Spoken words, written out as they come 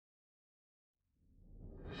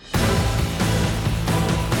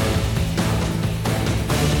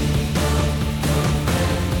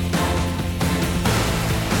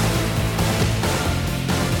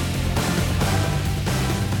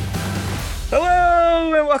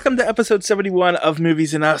and welcome to episode 71 of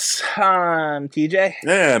Movies and Us. I'm TJ.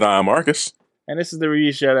 And I'm Marcus. And this is the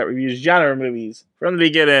review show that reviews genre movies from the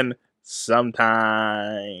beginning,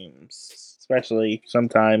 sometimes. Especially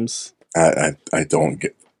sometimes. I don't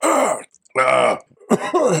get... I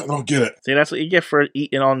don't get it. See, that's what you get for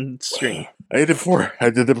eating on stream. I did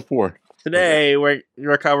it before. Today, we're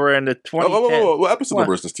covering the 2010... What episode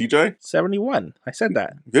number is this, TJ? 71. I said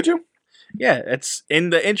that. Did you? Yeah, it's in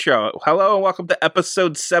the intro. Hello and welcome to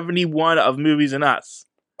episode 71 of Movies and Us.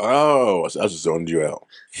 Oh, I just zoned you out.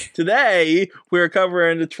 Today, we're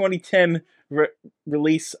covering the 2010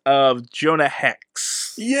 release of Jonah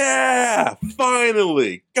Hex. Yeah!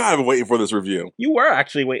 Finally! God, I've been waiting for this review. You were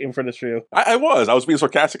actually waiting for this review. I was. I was being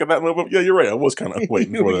sarcastic at that moment. Yeah, you're right. I was kind of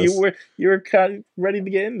waiting for this. You were kind of ready to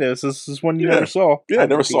get into this. This is one you never saw. Yeah, I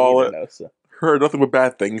never saw it. Heard nothing but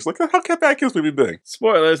bad things. Like, how can bad kids movie be?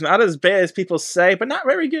 Spoilers, not as bad as people say, but not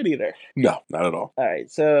very good either. No, not at all.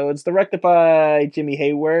 Alright, so it's directed by Jimmy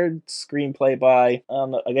Hayward, screenplay by,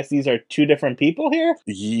 I guess these are two different people here?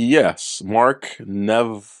 Yes, Mark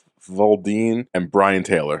Neveldine and Brian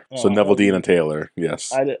Taylor. So Neveldine and Taylor,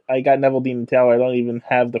 yes. I got Neveldine and Taylor. I don't even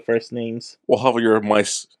have the first names. Well, hover your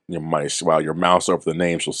mouse over the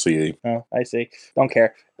names, you'll see. Oh, I see. Don't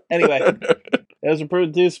care. Anyway, it was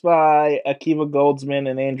produced by Akiva Goldsman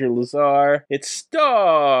and Andrew Lazar. It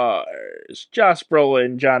stars Josh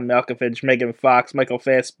Brolin, John Malkovich, Megan Fox, Michael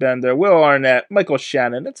Fassbender, Will Arnett, Michael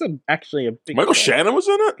Shannon. That's actually a big... Michael Shannon was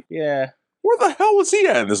in it? Yeah. Where the hell was he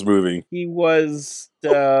at in this movie? He was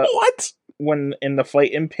the... What? When in the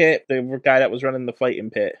fighting pit, the guy that was running the fighting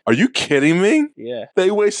pit. Are you kidding me? Yeah. They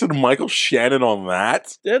wasted Michael Shannon on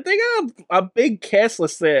that? They got a big cast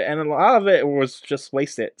list there, and a lot of it was just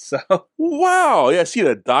wasted, so... Wow, yeah, see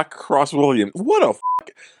that Doc Cross Williams. What a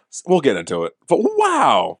We'll get into it, but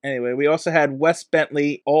wow. Anyway, we also had Wes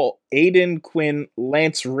Bentley, Aidan Quinn,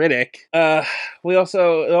 Lance Riddick. We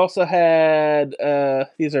also had,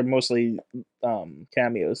 these are mostly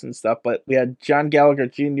cameos and stuff, but we had John Gallagher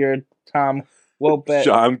Jr., Tom Wopat.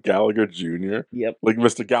 John Gallagher Jr.? Yep. Like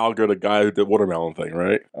Mr. Gallagher, the guy who did Watermelon thing,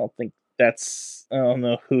 right? I don't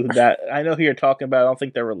know who that... I know who you're talking about. I don't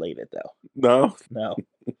think they're related, though. No?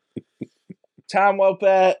 Tom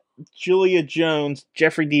Wopat, Julia Jones,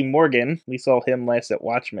 Jeffrey D. Morgan. We saw him last at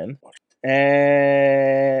Watchmen.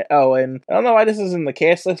 And I don't know why this is in the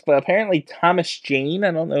cast list, but apparently Thomas Jane.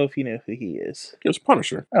 I don't know if you know who he is. He was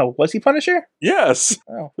Punisher. Oh, was he Punisher? Yes.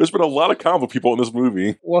 Oh. There's been a lot of comic people in this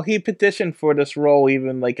movie. Well, he petitioned for this role,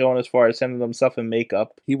 even like going as far as sending himself in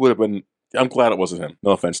makeup. He would have been... I'm glad it wasn't him.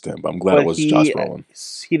 No offense to him, but I'm glad it was Josh Brolin.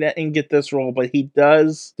 He didn't get this role, but he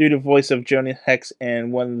does do the voice of Jonah Hex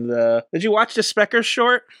in one of the... Did you watch the Speckers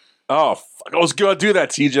short? Oh, fuck. I was going to do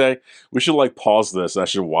that, TJ. We should, pause this. I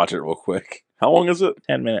should watch it real quick. How long is it?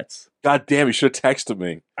 10 minutes. God damn, you should have texted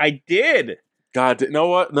me. I did. God, you know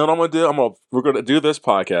what? No, I'm going to do. We're going to do this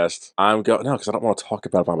podcast. No, because I don't want to talk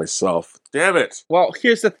about it by myself. Damn it. Well,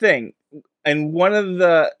 here's the thing. And one of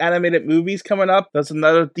the animated movies coming up, there's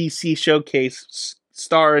another DC showcase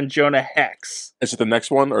starring Jonah Hex. Is it the next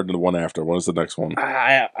one or the one after? What is the next one?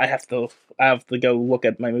 I have to go look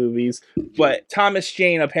at my movies. But Thomas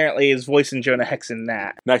Jane apparently is voicing Jonah Hex in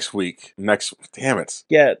that. Next week. Damn it.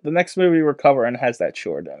 Yeah, the next movie we're covering has that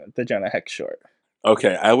short in it, the Jonah Hex short.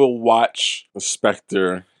 Okay, I will watch the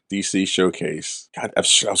Spectre DC showcase. God, I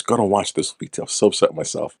was going to watch this week too. I'm so upset with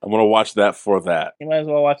myself. I'm going to watch that for that. You might as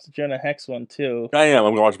well watch the Jonah Hex one too. I am.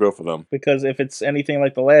 I'm going to watch both of them. Because if it's anything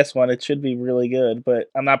like the last one, it should be really good.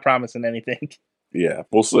 But I'm not promising anything. Yeah,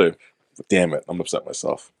 we'll see. But damn it, I'm upset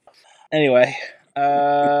myself. Anyway,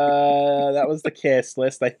 that was the cast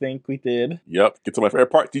list. I think we did. Yep. Get to my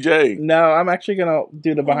favorite part, DJ. No, I'm actually going to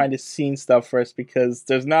do the behind the scenes stuff first because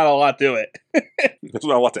there's not a lot to it. There's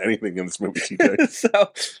not a lot to anything in this movie, TJ.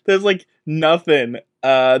 So there's nothing.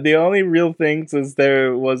 The only real things is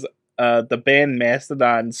there was the band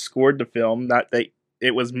Mastodon scored the film. Not that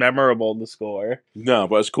it was memorable to score. No,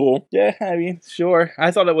 but it's cool. Yeah, I mean, sure. I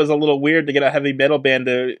thought it was a little weird to get a heavy metal band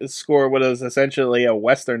to score what is essentially a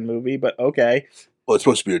Western movie, but okay. Well, it's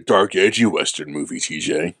supposed to be a dark, edgy Western movie,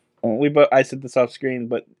 TJ. I said this off screen,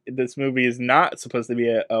 but this movie is not supposed to be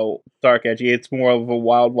a dark, edgy. It's more of a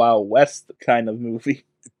Wild Wild West kind of movie.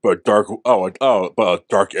 But but a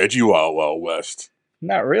dark, edgy Wild Wild West.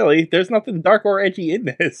 Not really. There's nothing dark or edgy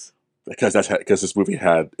in this. Because this movie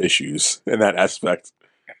had issues in that aspect.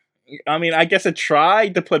 I mean, I guess it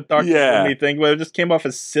tried to put dark in anything, but it just came off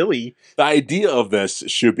as silly. The idea of this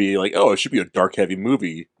should be it should be a dark, heavy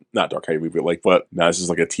movie. Not dark, heavy movie, but no, this is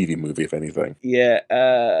like a TV movie, if anything. Yeah,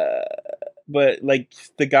 but like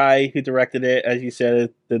the guy who directed it, as you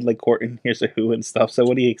said, did like Horton Hears a Who and stuff. So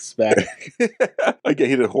what do you expect? Again,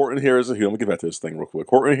 he did Horton Hears a Who. Let me get back to this thing real quick.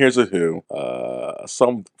 Horton Hears a Who.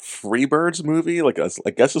 Some Freebirds movie. Like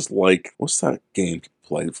I guess it's like, what's that game you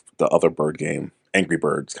play? The other bird game. Angry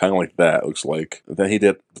Birds, kind of like that, looks like. Then he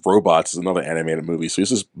did Robots, is another animated movie, so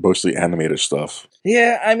this is mostly animated stuff.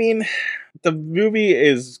 Yeah, I mean, the movie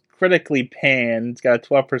is critically panned. It's got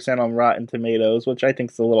 12% on Rotten Tomatoes, which I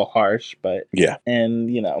think is a little harsh, but yeah,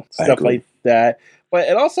 and stuff like that. But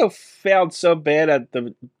it also failed so bad at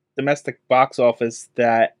the domestic box office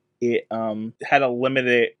that it had a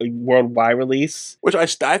limited worldwide release, which I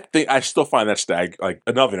think I still find that like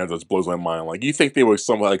another thing that just blows my mind. Like you think they would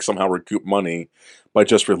somehow recoup money by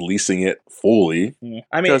just releasing it fully? Yeah.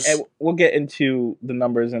 I mean, we'll get into the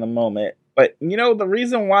numbers in a moment, but the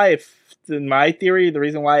reason why, in my theory, the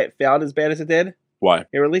reason why it failed as bad as it did, why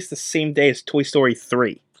it released the same day as Toy Story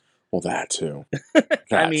 3. Well, that too.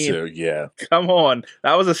 Yeah. Come on.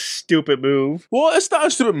 That was a stupid move. Well, it's not a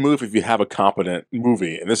stupid move if you have a competent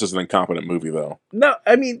movie, and this is an incompetent movie, though. No,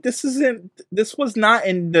 I mean, this was not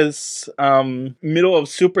in this middle of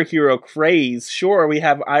superhero craze. Sure, we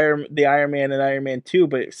have the Iron Man and Iron Man 2,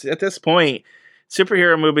 but at this point,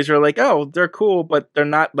 superhero movies are like, oh, they're cool, but they're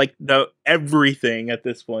not like the everything at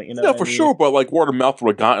this point. No, for sure. But like word of mouth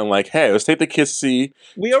would have gotten like, hey, let's take the kids to see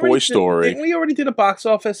Toy Story. Didn't we already do the box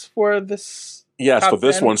office for this? Yes, but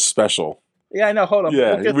this one's special. Yeah, I know. Hold on.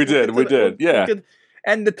 Yeah, we did. Yeah.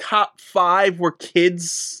 And the top 5 were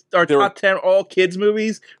kids, or top 10 all kids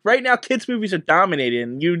movies. Right now, kids movies are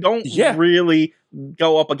dominating. You don't really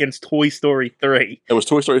go up against Toy Story 3. It was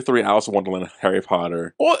Toy Story 3, Alice in Wonderland, Harry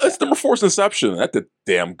Potter. Well, it's number 4's Inception. That did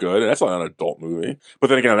damn good. That's not an adult movie. But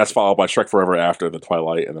then again, that's followed by Shrek Forever After, The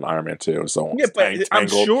Twilight, and then Iron Man 2, and so on. Yeah, but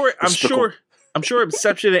I'm sure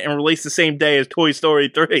Inception didn't release the same day as Toy Story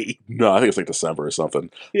 3. No, I think it's like December or something.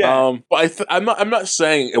 Yeah. But I'm not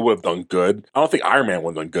saying it would have done good. I don't think Iron Man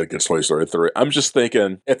would have done good against Toy Story 3. I'm just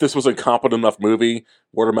thinking, if this was a competent enough movie,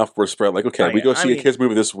 word of mouth would spread. Like, okay, we go see a kids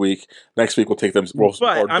movie this week. Next week we'll take them. Or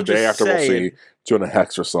the day after we'll see Jonah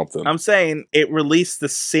Hex or something. I'm saying it released the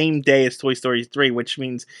same day as Toy Story 3, which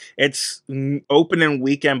means it's opening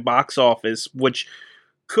weekend box office, which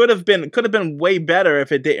could have been way better if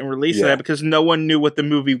it didn't release that, because no one knew what the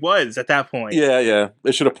movie was at that point. Yeah.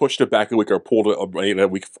 They should have pushed it back a week or pulled it a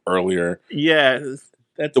week earlier. Yeah.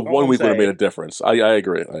 That's the 1 week would have made a difference. I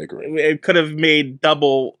agree. It could have made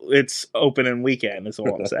double its opening weekend, is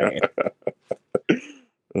all I'm saying.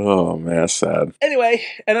 Oh, man, that's sad. Anyway,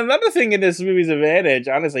 and another thing in this movie's advantage,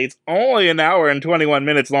 honestly, it's only an hour and 21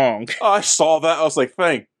 minutes long. Oh, I saw that. I was like,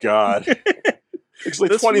 thank God. It's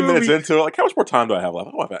like 20 minutes into it. Like, how much more time do I have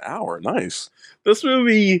left? Oh, I have an hour. Nice. This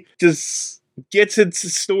movie just gets its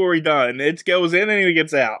story done. It goes in and it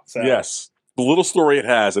gets out. So. Yes. The little story it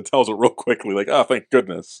has, it tells it real quickly. Like, oh, thank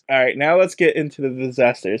goodness. All right, now let's get into the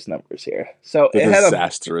disastrous numbers here. So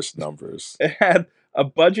numbers. It had a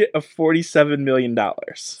budget of $47 million.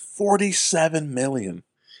 $47 million.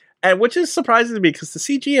 And which is surprising to me because the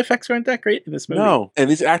CG effects weren't that great in this movie. No,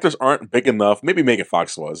 and these actors aren't big enough. Maybe Megan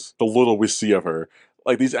Fox was. The little we see of her.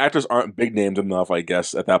 Like, these actors aren't big named enough, I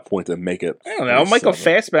guess, at that point to make it. I don't know. Michael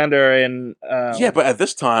Fassbender and... yeah, but at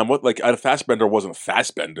this time, Fassbender wasn't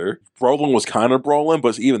Fassbender. Brolin was kind of Brolin,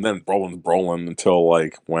 but even then, Brolin's Brolin until,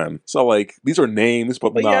 like, when? So, like, these are names,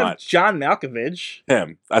 but not... Yeah, John Malkovich.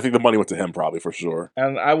 Him. I think the money went to him, probably, for sure.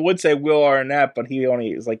 And I would say Will Arnett, but he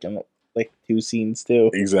only is, like, in... 2 scenes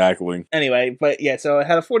too. Exactly. Anyway, but yeah, so it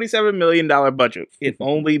had a $47 million budget. It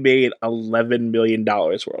only made $11 million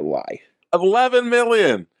worldwide. $11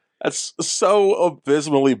 million! That's so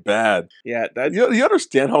abysmally bad. Yeah. You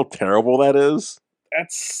understand how terrible that is?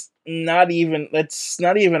 That's not even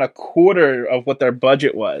a quarter of what their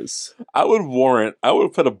budget was. I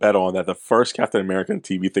would put a bet on that the first Captain American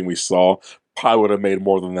TV thing we saw probably would have made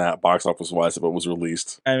more than that box office wise if it was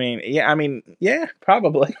released. I mean, yeah,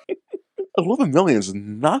 probably. 11 million is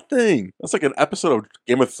nothing. That's like an episode of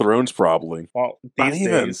Game of Thrones, probably. Well, these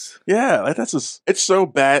days. Yeah, like that's just, it's so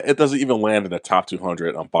bad, it doesn't even land in the top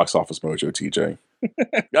 200 on Box Office Mojo, TJ.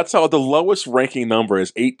 That's how the lowest ranking number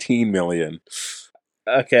is 18 million.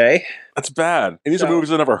 Okay. That's bad. And these are movies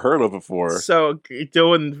I've never heard of before. So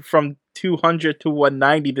doing from 200 to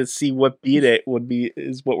 190 to see what beat it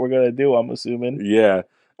is what we're going to do, I'm assuming. Yeah.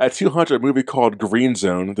 At 200, a movie called Green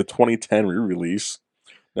Zone, the 2010 re-release.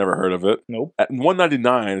 Never heard of it. Nope. At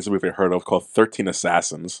 199 is a movie I heard of called 13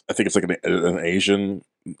 Assassins. I think it's like an Asian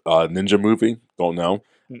ninja movie. Don't know.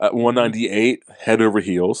 At 198, Head Over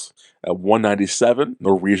Heels. At 197,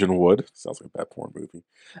 Norwegian Wood. Sounds like a bad porn movie.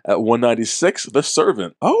 At 196, The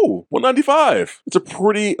Servant. Oh, 195. It's a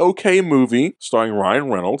pretty okay movie starring Ryan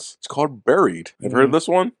Reynolds. It's called Buried. Have you heard of this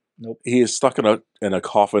one? Nope. He is stuck in a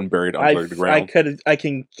coffin buried under the ground. I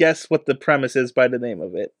can guess what the premise is by the name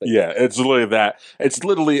of it. But. Yeah, it's literally that. It's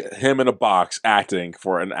literally him in a box acting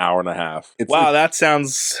for an hour and a half. That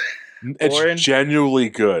sounds boring. It's genuinely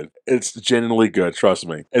good. It's genuinely good, trust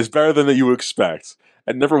me. It's better than you would expect.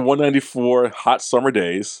 At number 194, Hot Summer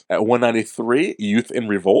Days. At 193, Youth in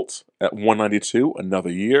Revolt. At 192,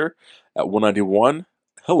 Another Year. At 191,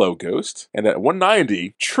 Hello Ghost. And at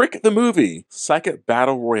 190, Trick the Movie, Psychic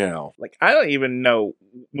Battle Royale. Like, I don't even know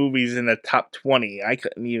movies in the top 20. I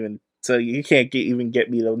couldn't even, so you can't even get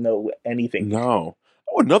me to know anything. No.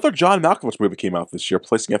 Oh, another John Malkovich movie came out this year,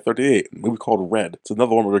 placing at 38. A movie called Red. It's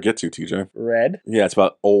another one we're going to get to, TJ. Red? Yeah, it's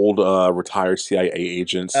about old retired CIA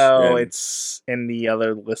agents. Oh, it's in the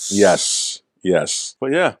other list. Yes.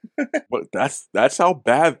 But yeah, but that's how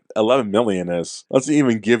bad 11 million is. Let's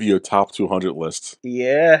even give you a top 200 list.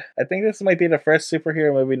 Yeah, I think this might be the first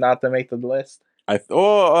superhero movie not to make the list.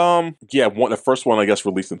 The first one I guess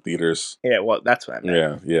released in theaters. Yeah, well, that's what I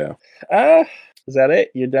meant. Yeah. Is that it?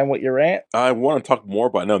 You're done with your rant? I want to talk more,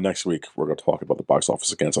 but I know next week we're going to talk about the box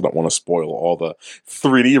office again, so I don't want to spoil all the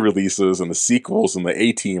 3D releases and the sequels and the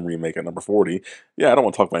A-Team remake at number 40. Yeah, I don't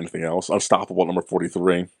want to talk about anything else. Unstoppable at number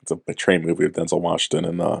 43. It's a train movie with Denzel Washington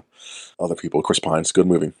and other people. Chris Pine's good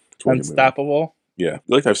movie. Unstoppable? Yeah.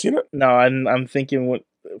 You like to have seen it? No, I'm thinking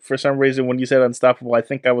for some reason when you said Unstoppable, I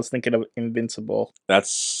think I was thinking of Invincible.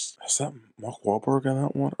 Is that Mark Wahlberg in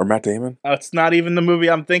that one? Or Matt Damon? It's not even the movie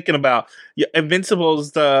I'm thinking about. Yeah, Invincible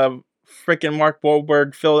is the freaking Mark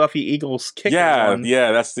Wahlberg Philadelphia Eagles kicker one.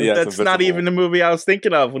 Yeah, that's not even the movie I was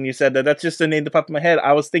thinking of when you said that. That's just the name that popped in my head.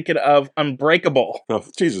 I was thinking of Unbreakable. Oh,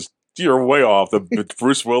 Jesus. You're way off. The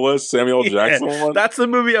Bruce Willis, Samuel Jackson one? That's the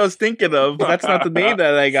movie I was thinking of, but that's not the name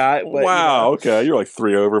that I got. But, wow, okay. You're like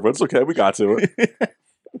 3 over, but it's okay. We got to it.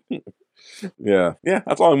 Yeah,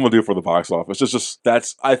 that's all I'm gonna do for the box office.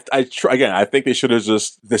 I think they should have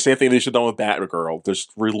just the same thing they should have done with Batgirl.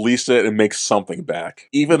 Just release it and make something back.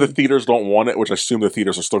 Even the theaters don't want it, which I assume the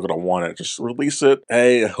theaters are still gonna want it. Just release it.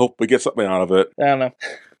 Hey, I hope we get something out of it. I don't know.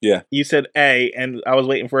 Yeah, you said A, and I was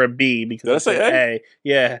waiting for a B because did I say A?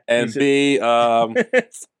 Yeah, and B.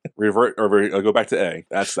 Revert or go back to A.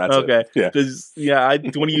 That's okay. It. Yeah.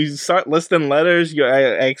 When you start listing letters,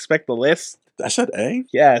 I expect the list. I said A?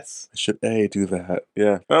 Yes. Should A do that?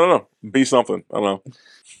 Yeah. I don't know. B something. I don't know.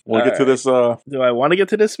 Want to get to this? Do I want to get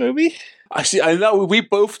to this movie? I know we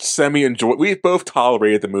both we both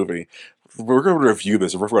tolerated the movie. We're going to review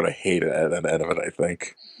this and we're going to hate it at the end of it, I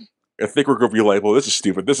think. I think we're going to be like, well, this is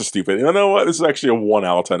stupid. And you know what? This is actually a 1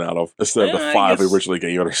 out of 10 out of instead of the 5 we originally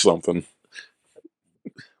gave it or something.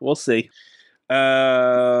 We'll see.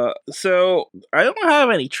 So I don't have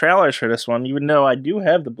any trailers for this one, even though I do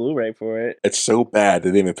have the Blu-ray for it. It's so bad they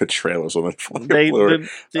didn't even put trailers on it.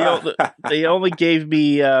 They only gave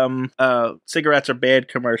me cigarettes are bad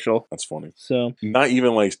commercial. That's funny. So not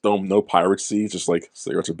even like no piracy, just like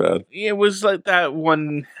cigarettes are bad. It was like that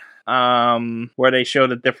one where they show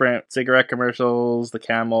the different cigarette commercials, the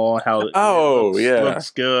Camel, how it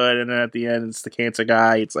looks good, and then at the end it's the cancer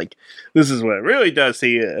guy. It's like, this is what it really does to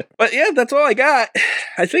you. But yeah, that's all I got.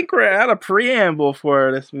 I think we're out of preamble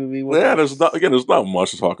for this movie. Yeah, there's not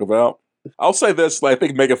much to talk about. I'll say this, I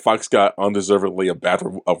think Megan Fox got undeservedly a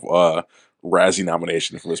bathroom of Razzie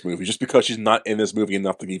nomination for this movie, just because she's not in this movie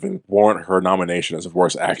enough to even warrant her nomination as a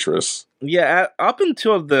worst actress. Yeah, up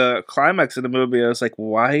until the climax of the movie, I was like,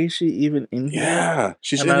 why is she even in here? Yeah,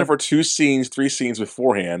 she's in there for 3 scenes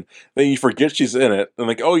beforehand. Then you forget she's in it, and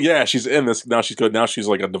like, oh yeah, she's in this. Now she's good. Now she's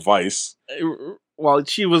like a device. Well,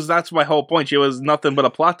 that's my whole point. She was nothing but a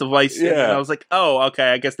plot device. Yeah. And I was like, oh,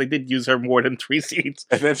 okay, I guess they did use her more than 3 scenes.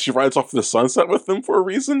 And then she rides off to the sunset with them for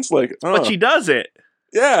reasons. Like, but she does it.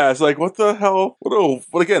 Yeah, it's like, what the hell?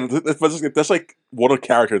 But again, that's like what a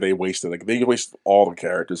character they wasted. Like, they wasted all the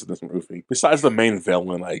characters in this movie. Besides the main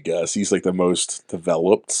villain, I guess. He's like the most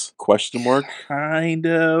developed, ? Kind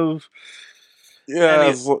of.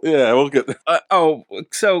 Yeah, we'll get...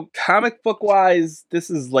 So comic book wise, this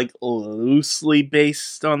is like loosely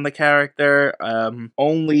based on the character.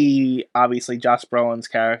 Only, obviously, Josh Brolin's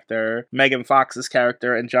character, Megan Fox's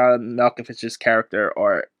character, and John Malkovich's character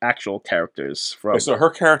are actual characters from... So her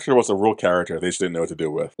character was a real character they just didn't know what to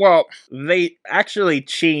do with. Well, they actually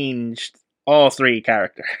changed all 3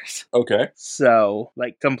 characters. Okay. So,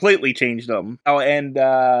 like, completely changed them. Oh, and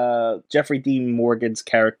Jeffrey Dean Morgan's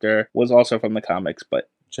character was also from the comics, but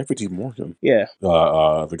Jeffrey D. Morgan. Yeah.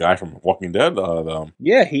 The guy from Walking Dead.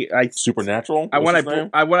 Yeah, Supernatural. When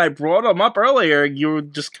I brought him up earlier, you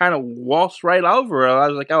just kind of waltzed right over it. I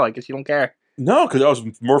was like, oh, I guess you don't care. No, because I was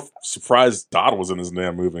more surprised Dodd was in this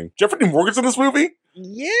damn movie. Jeffrey D. Morgan's in this movie?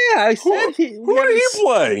 Yeah, I said who did he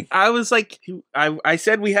play? I was like, I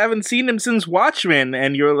said we haven't seen him since Watchmen,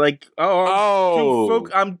 and you're like,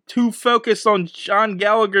 I'm too focused on John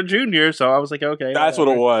Gallagher Jr., so I was like, okay. That's what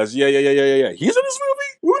it was. Yeah. He's in this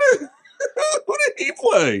movie? Who did he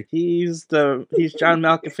play? He's John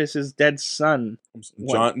Malkovich dead son.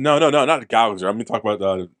 No, not Gallagher. I'm talking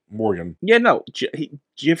about Morgan. Yeah, no,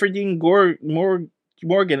 Jeffrey Dean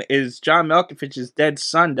Morgan is John Malkovich's dead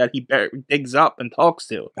son that he digs up and talks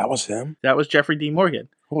to. That was him? That was Jeffrey Dean Morgan.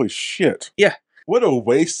 Holy shit. Yeah. What a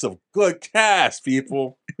waste of good cast,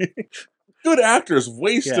 people. Good actors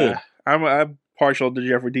wasted. Yeah, I'm partial to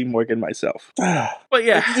Jeffrey Dean Morgan myself. But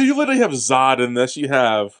yeah. You literally have Zod in this. You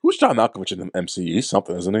have... Who's John Malkovich in the MCU? He's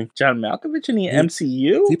something, isn't he? John Malkovich in the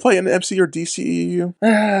MCU? Did he play in the MCU or DCEU?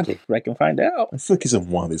 I can find out. I feel like he's in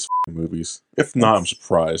one of these movies. If not, I'm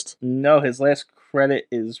surprised. No, his last credit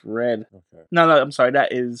is Red. Okay. No, I'm sorry.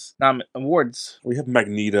 That is awards. We have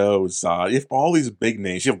Magneto, Zod. You have all these big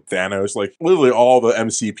names. You have Thanos. Like, literally all the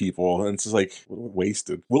MC people. And it's just like,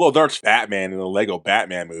 wasted. Willow Dark's Batman in the Lego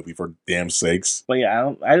Batman movie, for damn sakes. But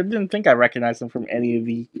yeah, I didn't think I recognized him from any of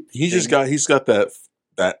the... He's got that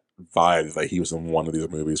vibe that he was in one of these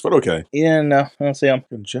movies, but okay. Yeah, no, I don't see him.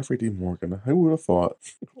 And Jeffrey D. Morgan. Who would have thought?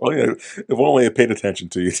 Well, yeah, if only I paid attention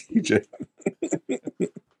to you, TJ.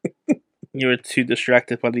 You were too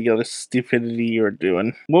distracted by the other stupidity you were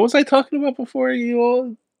doing. What was I talking about before you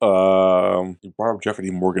all? You brought up Jeffrey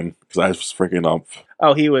D. Morgan because I was freaking up.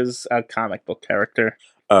 Oh, he was a comic book character.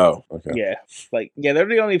 Oh, okay. Yeah, they're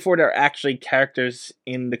the only four that are actually characters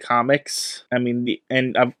in the comics. I mean,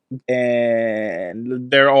 and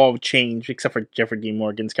they're all changed except for Jeffrey D.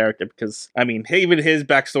 Morgan's character because I mean, even his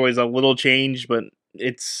backstory is a little changed, but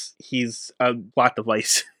he's a plot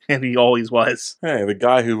device. And he always was. Hey, the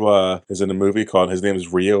guy who is in a movie called, his name is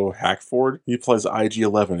Reveiw Hackford. He plays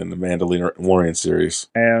IG-11 in the Mandalorian series.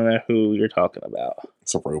 I don't know who you're talking about.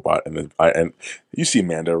 It's a robot, and you see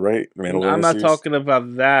Mando, right? The Mandalorian I'm not series? talking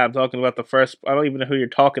about that. I'm talking about the first. I don't even know who you're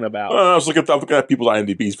talking about. I was looking at people's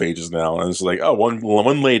IMDb pages now, and it's like, oh,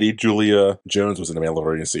 one lady, Julia Jones, was in the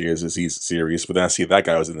Mandalorian series, but then I see that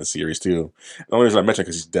guy was in the series too. The only reason I mentioned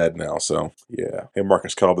because he's dead now. So yeah. Hey,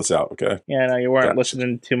 Marcus, cut all this out, okay? Yeah, no, you weren't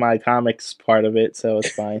listening to my comics part of it, so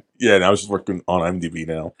it's fine. Yeah, and I was just working on IMDb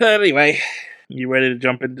now. Anyway. You ready to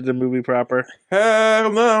jump into the movie proper?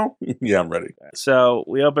 Hell no. Yeah, I'm ready. So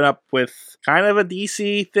we open up with kind of a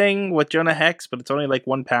DC thing with Jonah Hex, but it's only like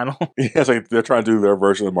one panel. Yeah, it's like they're trying to do their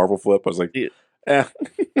version of Marvel Flip. I was like,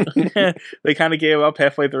 They kind of gave up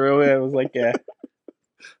halfway through it. I was like, yeah. That's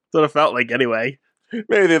what it felt like anyway.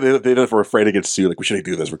 Maybe they were afraid to get sued. Like, we shouldn't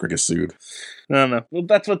do this. We're going to get sued. No. Well,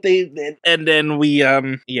 that's what they did. And then we,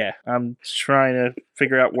 I'm trying to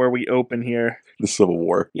figure out where we open here. The Civil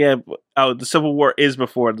War. Yeah. Oh, the Civil War is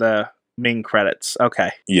before the main credits.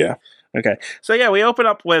 Okay. Yeah. Okay. So, yeah, we open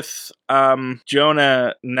up with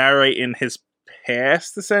Jonah narrating his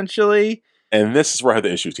past, essentially. And this is where I had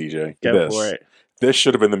the issue, TJ. Go for it. This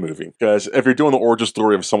should have been the movie. Because if you're doing the origin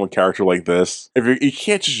story of someone character like this, you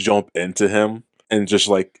can't just jump into him and just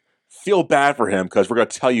like feel bad for him because we're going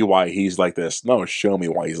to tell you why he's like this. No, show me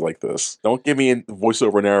why he's like this. Don't give me a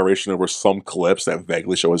voiceover narration over some clips that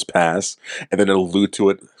vaguely show his past and then allude to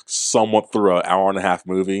it somewhat through an hour-and-a-half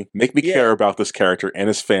movie. Make me care about this character and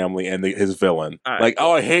his family and his villain. Like,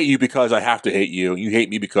 oh, I hate you because I have to hate you. You hate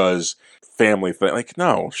me because family thing. Like,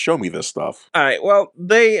 no, show me this stuff. All right, well,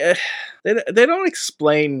 they don't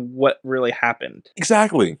explain what really happened.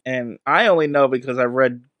 Exactly. And I only know because I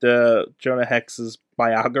read the Jonah Hex's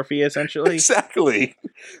biography, essentially. Exactly.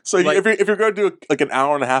 So if you're going to do like an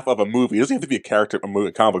hour and a half of a movie, it doesn't have to be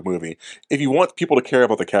a comic book movie. If you want people to care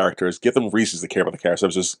about the characters, give them reasons to care about the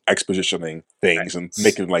characters. It's just expositioning things and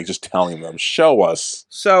making like just telling them, show us.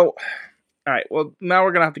 So, all right. Well, now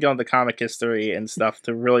we're gonna have to go into comic history and stuff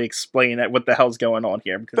to really explain what the hell's going on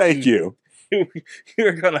here. Because Thank you.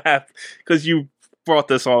 You're gonna have because you brought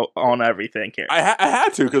this all on everything here. I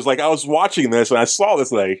had to because like I was watching this and I saw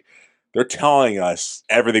this like they're telling us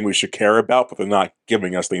everything we should care about, but they're not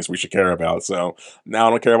giving us things we should care about. So now I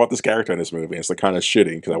don't care about this character in this movie. It's like kind of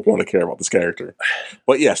shitty because I want to care about this character.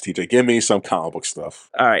 But yes, TJ, give me some comic book stuff.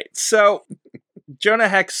 All right, so Jonah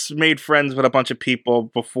Hex made friends with a bunch of people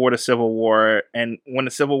before the Civil War, and when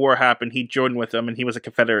the Civil War happened, he joined with them, and he was a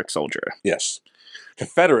Confederate soldier. Yes.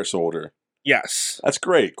 Confederate soldier. Yes. That's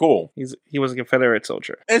great. Cool. He was a Confederate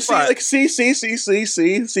soldier. And see,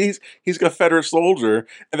 he's a Confederate soldier,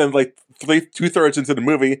 and then like 2/3 into the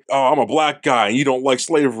movie, I'm a black guy, and you don't like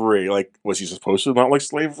slavery. Like, was he supposed to not like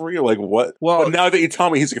slavery? Like, what? Well, but now that you tell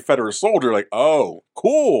me he's a Confederate soldier, like, oh,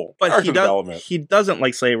 cool. But he doesn't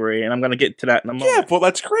like slavery, and I'm going to get to that in a moment. Yeah, well,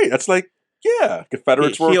 that's great. That's like, yeah,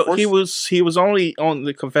 Confederates were. He was only on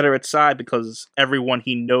the Confederate side because everyone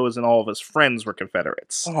he knows and all of his friends were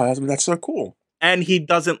Confederates. Oh, that's so cool. And he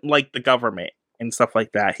doesn't like the government and stuff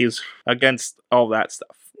like that. He's against all that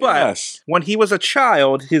stuff. But when he was a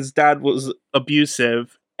child, his dad was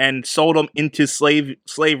abusive and sold him into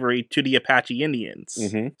slavery to the Apache Indians.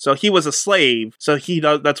 Mm-hmm. So he was a slave. So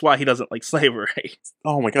that's why he doesn't like slavery.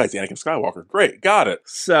 Oh my God, it's Anakin Skywalker. Great, got it.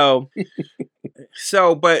 So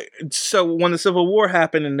when the Civil War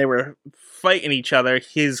happened and they were fighting each other,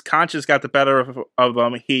 his conscience got the better of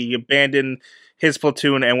him. He abandoned his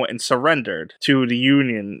platoon and went and surrendered to the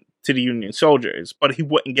Union soldiers, but he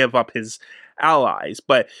wouldn't give up his allies.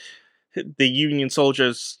 But the Union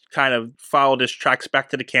soldiers kind of followed his tracks back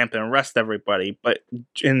to the camp and arrest everybody. But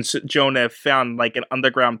Jonah found like an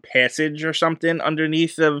underground passage or something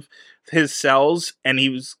underneath of his cells, and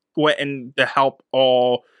he went in to help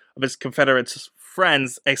all of his Confederate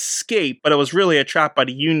friends escape, but it was really a trap by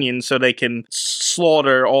the Union so they can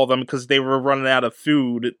slaughter all of them because they were running out of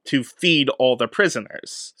food to feed all the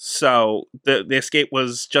prisoners. So the escape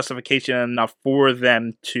was justification enough for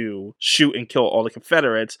them to shoot and kill all the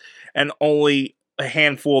Confederates, and only a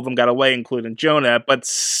handful of them got away, including Jonah. But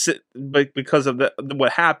because of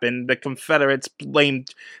what happened, the Confederates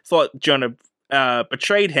thought Jonah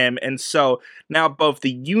betrayed him, and so now both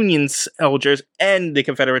the Union soldiers and the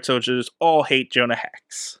Confederate soldiers all hate Jonah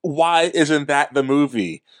Hex. Why isn't that the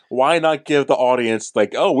movie? Why not give the audience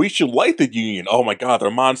like, oh, we should like the Union. Oh my God, they're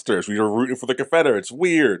monsters. We were rooting for the Confederates.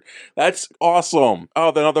 Weird. That's awesome.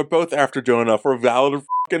 Oh, then they're both after Jonah for valid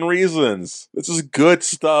fucking reasons. This is good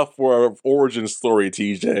stuff for an origin story,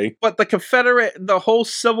 TJ. But the whole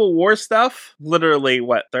Civil War stuff, literally,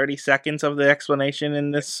 30 seconds of the explanation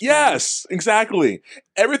in this? Yes, exactly.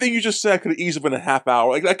 Everything you just said could have easily been a half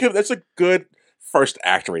hour. Like that's a good first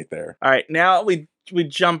act right there. All right, now we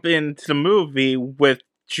jump into the movie with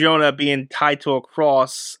Jonah being tied to a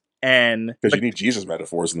cross, and because you need Jesus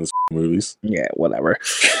metaphors in these movies. Yeah, whatever.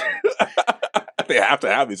 They have to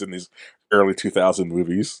have these in these early 2000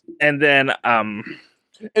 movies. And then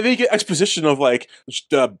you get exposition of like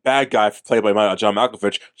the bad guy played by John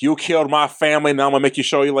Malkovich. You killed my family. Now I'm gonna make you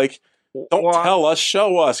show you. Like, don't tell us,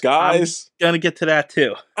 show us, guys. I'm gonna get to that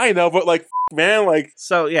too. I know, but like, man, like,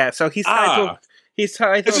 so he's tied to. He's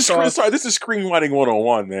tied to this is screenwriting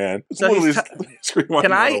 101, man. It's literally screenwriting 101.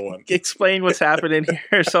 Can I explain what's happening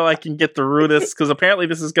here so I can get through this? Because apparently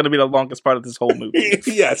this is going to be the longest part of this whole movie.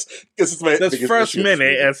 Yes, because it's this first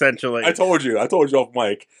minute, essentially. I told you off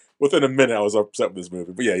mic. Within a minute, I was upset with this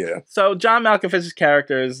movie. But yeah. So John Malkovich's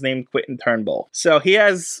character is named Quentin Turnbull. So he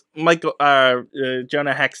has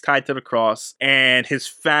Jonah Hex tied to the cross and his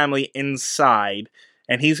family inside,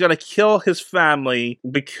 and he's going to kill his family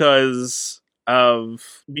because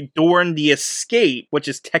during the escape, which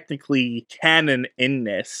is technically canon in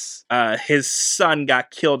this, his son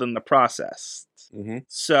got killed in the process. Mm-hmm.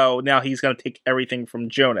 So now he's going to take everything from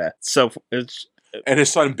Jonah. And his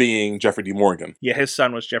son being Jeffrey D. Morgan. Yeah, his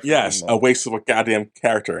son was Jeffrey D. Morgan. Yes, a waste of a goddamn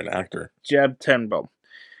character and actor. Jeb Turnbull.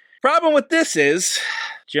 Problem with this is,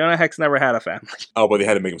 Jonah Hex never had a family. Oh, but they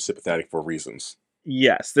had to make him sympathetic for reasons.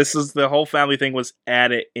 Yes, this is the whole family thing was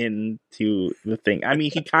added into the thing. I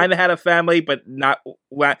mean, he kind of had a family, but not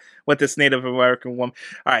with this Native American woman.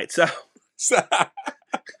 All right, so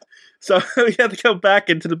we have to go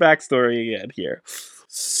back into the backstory again here.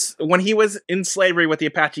 When he was in slavery with the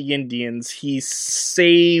Apache Indians, he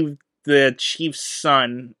saved the chief's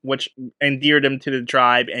son, which endeared him to the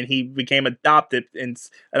tribe, and he became an adopted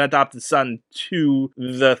son to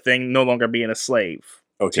the thing, no longer being a slave.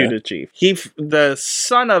 Okay. To the chief. The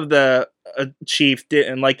son of the chief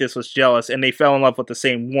didn't like this, was jealous, and they fell in love with the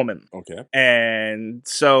same woman. Okay. And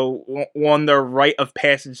so on their rite of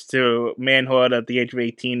passage to manhood at the age of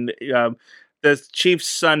 18, the chief's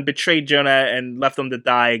son betrayed Jonah and left him to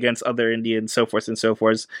die against other Indians, so forth and so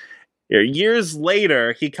forth. Years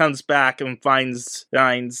later, he comes back and finds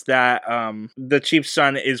that the chief's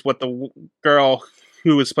son is what the girl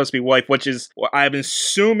who is supposed to be wife, which is, I'm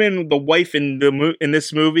assuming, the wife in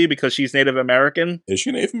this movie because she's Native American. Is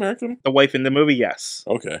she Native American? The wife in the movie, yes.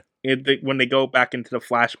 Okay. When they go back into the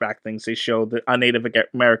flashback things, they show a Native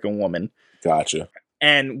American woman. Gotcha.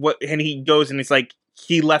 And he goes and he's like,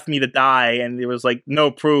 he left me to die, and there was like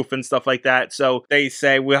no proof and stuff like that. So they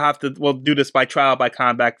say we'll do this by trial by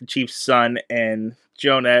combat, the chief's son and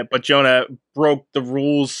Jonah, but Jonah broke the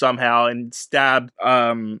rules somehow and stabbed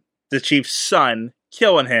the chief's son,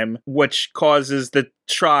 killing him, which causes the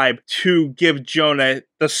tribe to give Jonah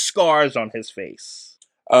the scars on his face.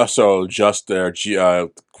 So just there,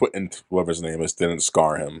 Quentin, whatever his name is, didn't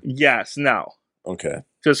scar him. Yes, no. Okay.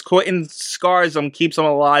 Because Quentin scars him, keeps him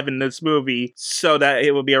alive in this movie, so that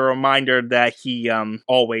it will be a reminder that he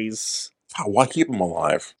always... Why keep him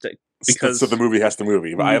alive? Because so the movie has the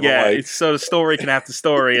movie. But so the story can have the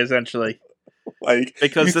story, essentially. Like,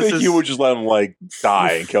 because you think you would just let him, like,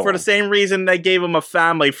 die and kill him? For the same reason they gave him a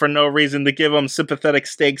family, for no reason to give him sympathetic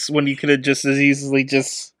stakes when you could have just as easily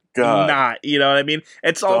just... not, you know what I mean?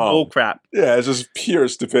 It's all bullcrap. Yeah, it's just pure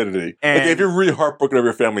stupidity. And like, if you're really heartbroken over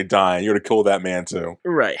your family dying, you're gonna kill that man too,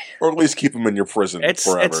 right? Or at least keep him in your prison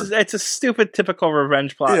forever. It's a stupid, typical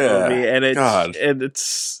revenge plot movie, and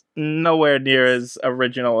it's nowhere near as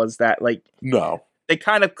original as that. Like, no, they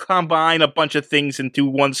kind of combine a bunch of things into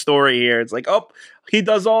one story here. It's like, oh, he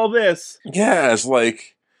does all this. Yeah, it's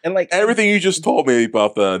like. And like everything you just told me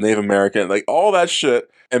about the Native American, like all that shit,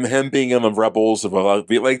 and him being in the Rebels,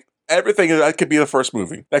 like everything that could be the first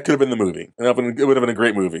movie. That could have been the movie, and it would have been a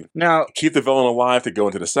great movie. Now, keep the villain alive to go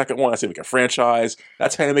into the second one. I say make a franchise.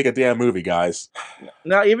 That's how you make a damn movie, guys.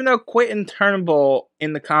 Now, even though Quentin Turnbull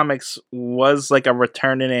in the comics was like a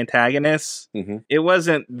returning antagonist, it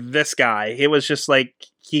wasn't this guy. It was just like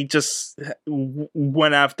he just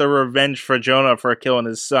went after revenge for Jonah for killing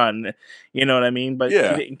his son. You know what I mean? But he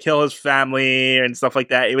didn't kill his family and stuff like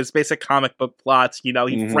that. It was basic comic book plots. You know,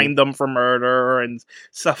 he framed them for murder and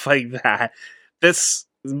stuff like that. This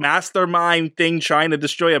mastermind thing trying to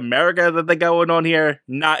destroy America that they're going on here,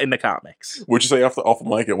 not in the comics. Would you say off the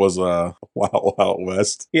mic it was Wild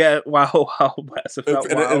West? Yeah, Wild West.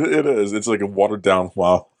 It is. It's like a watered down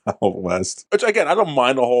Wild West. Which again, I don't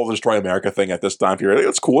mind the whole destroy America thing at this time period.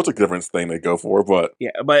 It's cool. It's a different thing they go for, but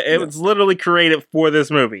it was literally created for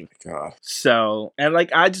this movie. God. So, and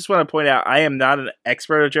like I just want to point out, I am not an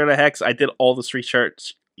expert at Jonah Hex. I did all this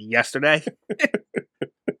research yesterday.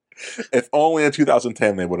 If only in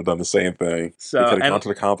 2010 they would have done the same thing. So, they could have gone to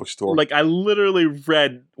the comic book store. Like, I literally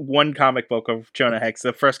read one comic book of Jonah Hex,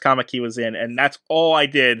 the first comic he was in, and that's all I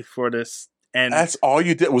did for this. And that's all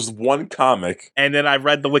you did was one comic. And then I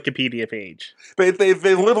read the Wikipedia page. They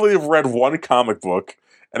literally read one comic book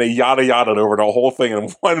and they yada yada over the whole thing in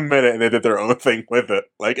 1 minute, and they did their own thing with it.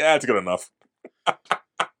 Like, it's good enough.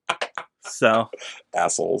 So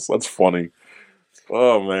assholes. That's funny.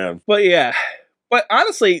 Oh man. But yeah. But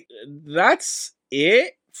honestly, that's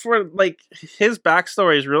it for, like, his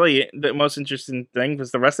backstory is really the most interesting thing,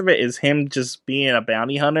 because the rest of it is him just being a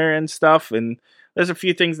bounty hunter and stuff, and there's a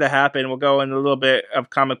few things that happen. We'll go into a little bit of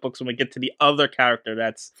comic books when we get to the other character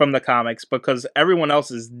that's from the comics, because everyone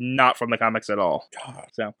else is not from the comics at all. God,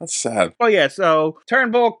 so that's sad. Oh yeah, so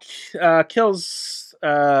Turnbull kills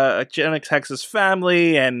Jonah Hex's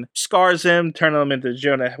family and scars him, turning him into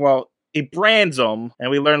Jonah. Well, he brands him,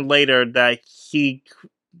 and we learn later that he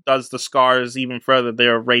does the scars even further. They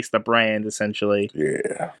erase the brand, essentially.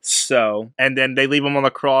 Yeah. So, and then they leave him on the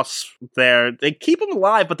cross there. They keep him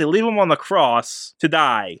alive, but they leave him on the cross to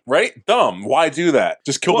die. Right? Dumb. Why do that?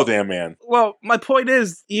 Just kill the damn man. Well, my point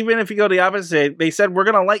is, even if you go the opposite, they said, we're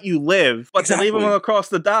going to let you live, but they leave him on the cross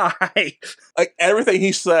to die. Like, everything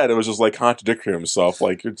he said, it was just, like, contradictory himself.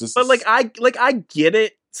 Like, you're just... But, I get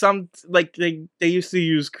it. Some, like, they used to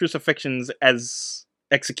use crucifixions as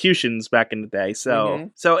executions back in the day, so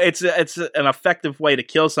it's an effective way to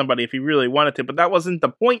kill somebody if you really wanted to, but that wasn't the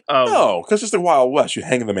point of... No, because it's the Wild West. You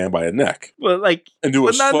hang the man by a neck. Well, like... And do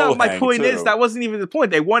a slow my point is, that wasn't even the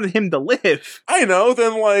point. They wanted him to live. I know,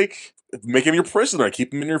 then, like... Make him your prisoner.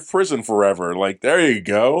 Keep him in your prison forever. Like, there you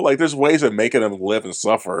go. Like, there's ways of making him live and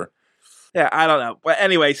suffer. Yeah, I don't know. But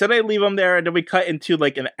anyway, so they leave him there, and then we cut into,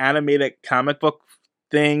 like, an animated comic book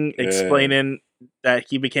thing explaining that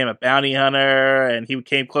he became a bounty hunter and he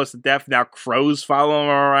came close to death. Now crows follow him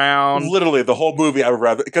around. Literally, the whole movie, I would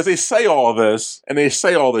rather... Because they say all this, and they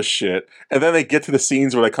say all this shit, and then they get to the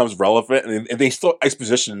scenes where it becomes relevant, and they still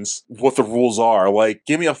expositions what the rules are. Like,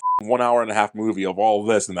 give me a 1 hour and a half movie of all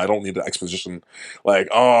this, and I don't need the exposition. Like,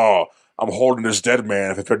 oh... I'm holding this dead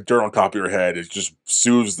man. If I put dirt on top of your head, it just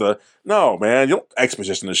soothes the... No, man, you don't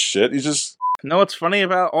exposition this shit. You just... Know what's funny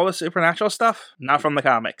about all the supernatural stuff? Not from the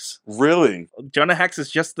comics. Really? Jonah Hex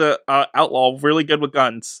is just the outlaw, really good with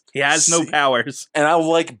guns. He has no powers. And I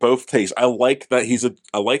like both tastes. I like that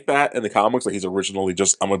I like that in the comics, that he's originally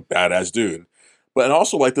just, I'm a badass dude. But and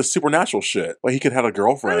also like the supernatural shit. Like he could have a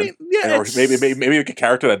girlfriend, I mean, yeah, or maybe a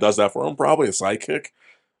character that does that for him. Probably a sidekick.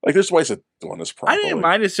 Like there's ways of doing this I properly. didn't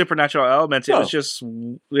mind his supernatural elements. It No.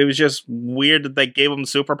 was just weird that they gave him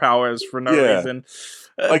superpowers for no reason.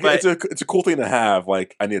 Like but, it's a cool thing to have.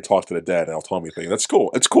 Like I need to talk to the dead and I'll tell me thing. That's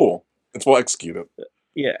cool. It's cool. It's well executed.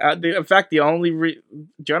 Yeah. In fact, the only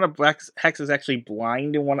Jonah Hex is actually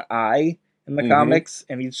blind in one eye in the comics,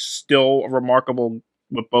 and he's still remarkable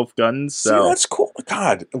with both guns. So see, that's cool.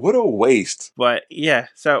 God, what a waste. But yeah,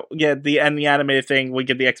 so yeah, the animated thing, we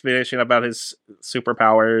get the explanation about his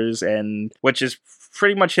superpowers, and which is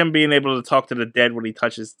pretty much him being able to talk to the dead when he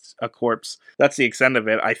touches a corpse. That's the extent of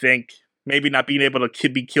it, I think. Maybe not being able to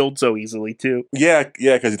be killed so easily too. Yeah,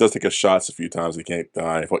 because he does take his shots a few times. He can't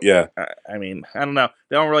die. But yeah, I mean, I don't know.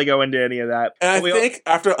 They don't really go into any of that. and I think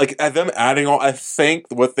after at them adding all, I think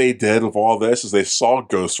what they did with all this is they saw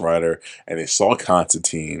Ghost Rider and they saw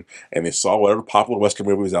Constantine and they saw whatever popular Western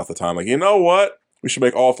movie was out at the time. Like, you know what? We should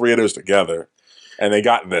make all three of those together, and they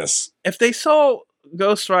got this. If they saw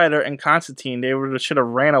Ghost Rider and Constantine, they should have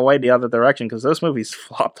ran away the other direction because those movies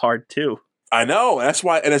flopped hard too. I know. That's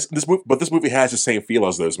why, and this movie has the same feel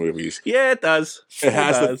as those movies. Yeah, it does. It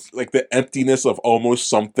has the emptiness of almost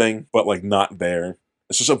something, but like not there.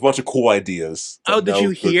 It's just a bunch of cool ideas. Oh, did you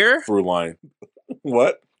hear? Through line.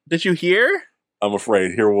 What? Did you hear? I'm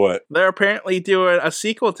afraid. Hear what? They're apparently doing a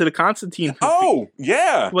sequel to the Constantine movie. Oh,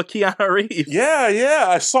 yeah. With Keanu Reeves. Yeah.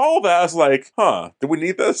 I saw that. I was like, do we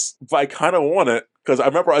need this? But I kind of want it. Because I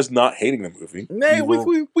remember I was not hating the movie. Nah,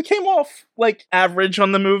 we came off, like, average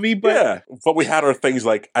on the movie, but... Yeah, but we had our things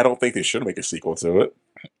like, I don't think they should make a sequel to it.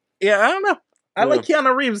 Yeah, I don't know. I like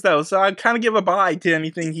Keanu Reeves, though, so I kind of give a bye to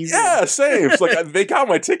anything he's in. Same. It's like, they got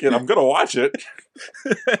my ticket. I'm going to watch it.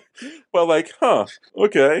 But like,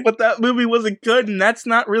 okay. But that movie wasn't good, and that's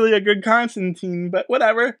not really a good Constantine, but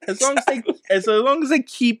whatever. As long as they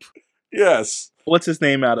keep... Yes. What's his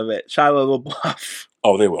name out of it? Shia LaBeouf.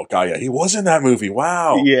 Oh, they will. God, yeah, he was in that movie.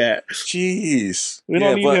 Wow. Yeah. Jeez. We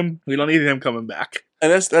don't need him. We don't need him coming back.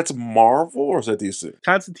 And that's Marvel or is that DC?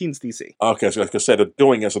 Constantine's DC. Okay, so like I said, they're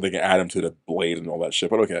doing it so they can add him to the Blade and all that shit.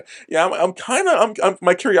 But okay, yeah, I'm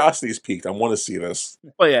my curiosity is piqued. I want to see this.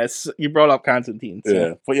 Well, yes, you brought up Constantine. So.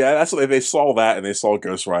 Yeah, but yeah, that's what they saw that and they saw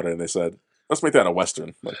Ghost Rider and they said, let's make that a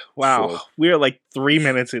Western. Like, wow, sure. We're like 3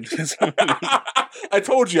 minutes into this movie. I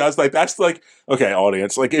told you, I was like, that's like, okay,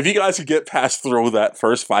 audience, like if you guys could get past through that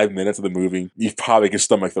first 5 minutes of the movie, you probably can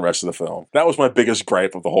stomach the rest of the film. That was my biggest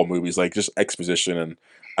gripe of the whole movie, is like just exposition, and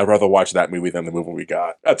I'd rather watch that movie than the movie we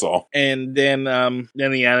got. That's all. And then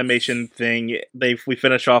the animation thing, we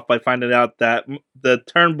finish off by finding out that the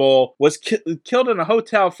Turnbull was killed in a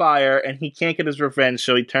hotel fire, and he can't get his revenge,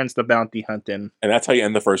 so he turns to bounty hunting. And that's how you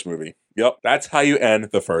end the first movie. Yep, that's how you end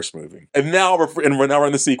the first movie. And now we're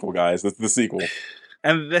in the sequel, guys. The sequel.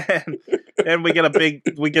 And then we get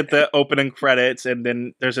the opening credits, and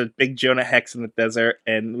then there's a big Jonah Hex in the desert,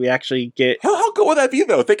 and we actually get... How good would that be,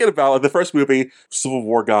 though? Thinking about like, the first movie, Civil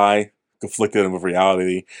War guy, conflicted with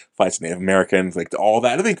reality, fights Native Americans, like all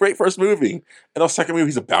that. It'd be a great first movie. And the second movie,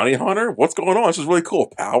 he's a bounty hunter? What's going on? This is really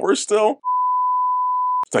cool. Power still?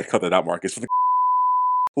 It's like, cut that out, Marcus.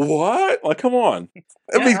 What? Like, come on.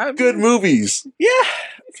 It'd be good movies. Yeah.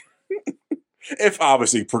 If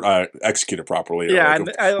obviously executed properly, yeah,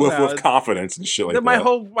 with confidence and shit like that.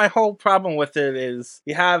 My whole problem with it is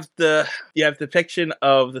you have depiction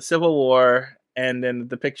of the Civil War and then the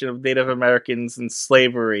depiction of Native Americans and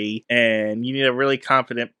slavery, and you need a really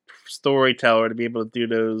confident storyteller to be able to do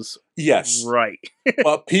those. Yes, right.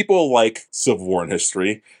 But people like Civil War in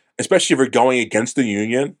history, especially if you're going against the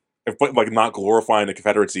Union. But like not glorifying the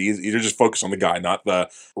Confederacy, you're just focused on the guy, not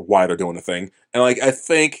the why they're doing the thing. And like I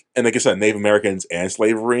think, and like I said, Native Americans and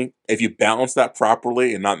slavery, if you balance that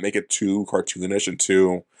properly and not make it too cartoonish and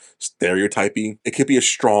too stereotypy, it could be a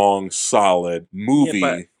strong, solid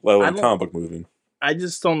movie, let alone comic book movie. I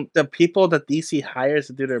just don't... The people that DC hires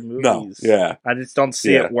to do their movies... No, yeah. I just don't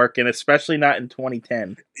see it working, especially not in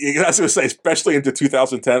 2010. Yeah, I was going to say, especially into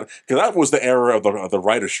 2010, because that was the era of the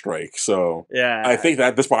writer's strike. So yeah, I think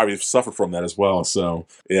that this probably suffered from that as well. So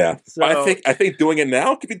yeah, so, but I think doing it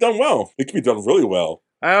now could be done well. It could be done really well.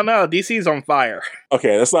 I don't know. DC's on fire.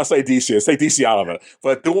 Okay, let's not say DC. Let's take DC out of it.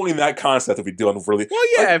 But doing that concept would be doing really... Well,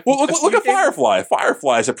 yeah. Look at Firefly.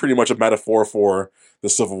 Firefly is pretty much a metaphor for the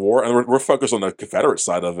Civil War, and we're focused on the Confederate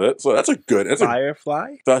side of it. So that's a good...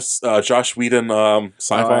 Firefly? That's Josh Whedon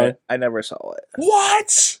sci-fi. I never saw it.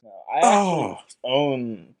 What? No, I actually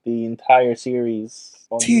own the entire series.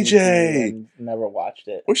 TJ! And never watched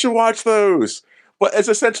it. We should watch those. But it's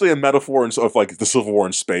essentially a metaphor of like the Civil War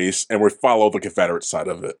in space, and we follow the Confederate side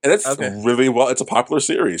of it. And it's really well. It's a popular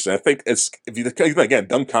series. And I think it's, if you again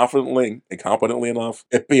done confidently and competently enough,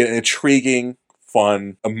 it'd be an intriguing,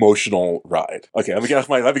 fun, emotional ride. Okay, let me get off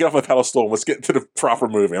my pedestal and let's get into the proper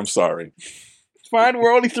movie. I'm sorry. It's fine.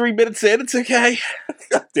 We're only 3 minutes in. It's okay.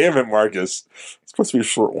 God damn it, Marcus. It's supposed to be a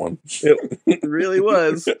short one. It really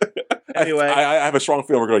was. Anyway, I have a strong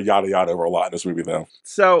feeling we're going to yada yada over a lot in this movie, though.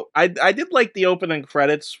 So I did like the opening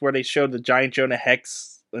credits where they showed the giant Jonah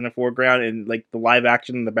Hex in the foreground and like the live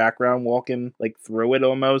action in the background walking like through it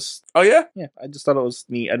almost. Oh yeah? Yeah, I just thought it was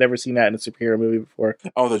neat. I'd never seen that in a superhero movie before.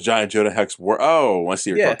 Oh, the giant Jonah Hex word. Oh, I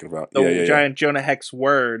see what you're talking about. The giant Jonah Hex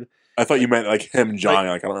word. I thought you meant like him giant.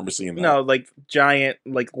 Like, I don't remember seeing that. No, like giant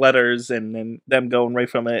like letters and then them going right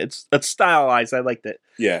from it. It's stylized. I liked it.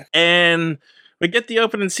 Yeah. And we get the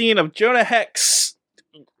opening scene of Jonah Hex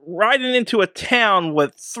riding into a town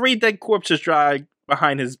with 3 dead corpses dragged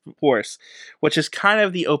behind his horse, which is kind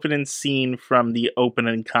of the opening scene from the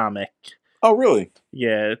opening comic. Oh, really?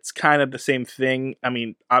 Yeah, it's kind of the same thing. I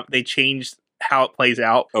mean, they changed how it plays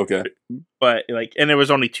out. Okay. But like, and there was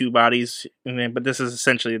only 2 bodies, but this is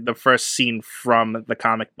essentially the first scene from the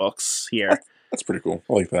comic books here. That's pretty cool.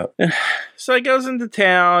 I like that. So he goes into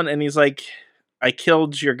town and he's like, I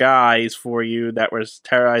killed your guys for you that was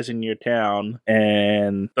terrorizing your town.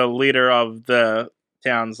 And the leader of the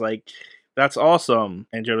town's like, that's awesome.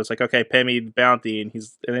 And Jonah's like, okay, pay me the bounty. And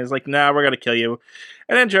he's like, nah, we're going to kill you.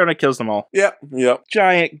 And then Jonah kills them all. Yep.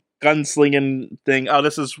 Giant gunslinging thing. Oh,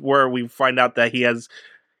 this is where we find out that he has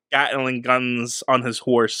Gatling guns on his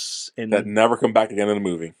horse. And that never come back again in the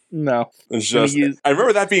movie. No. It's just, I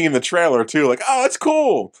remember that being in the trailer too. Like, oh, that's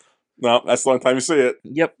cool. No, that's the only time you see it.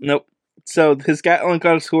 Yep. Nope. So his Gatling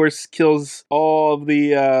gun's horse kills all of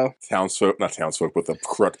the not townsfolk, but the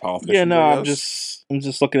corrupt politicians. Yeah, no, I'm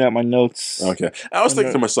just looking at my notes. Okay. I was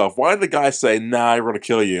thinking to myself, why did the guy say, nah, I'm gonna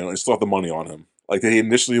kill you, and still have the money on him? Like, he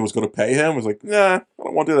initially was gonna pay him, was like, nah, I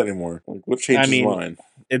don't want to do that anymore. Like, what changed his mind?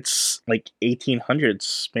 It's like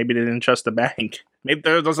 1800s. Maybe they didn't trust the bank. Maybe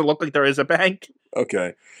there doesn't look like there is a bank.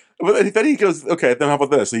 Okay. But then he goes, okay, then how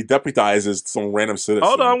about this? He deputizes some random citizen.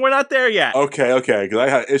 Hold on, we're not there yet. Okay, because I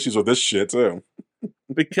had issues with this shit, too.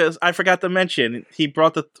 Because I forgot to mention, he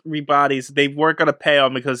brought the 3 bodies. They weren't going to pay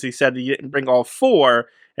him because he said he didn't bring all 4,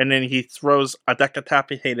 and then he throws a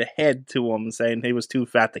decapitated head to him, saying he was too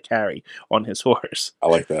fat to carry on his horse. I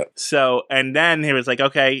like that. So, and then he was like,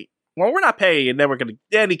 okay, well, we're not paying you, and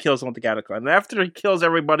then he kills him with the Gatling. And after he kills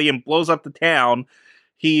everybody and blows up the town,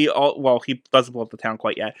 he doesn't blow up the town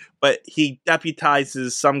quite yet, but he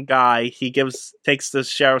deputizes some guy. He takes the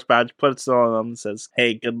sheriff's badge, puts it on him, and says,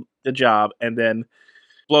 "Hey, good job," and then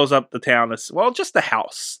blows up the town. Just the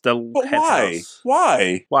house. But why? House.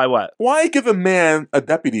 Why? Why what? Why give a man a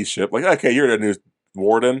deputyship? Like, okay, you're the new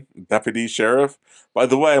warden, deputy sheriff. By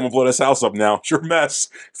the way, I'm gonna blow this house up now. It's your mess,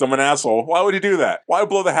 because I'm an asshole. Why would you do that? Why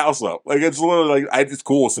blow the house up? Like, it's literally like, it's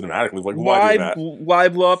cool cinematically. Like, why do that? Why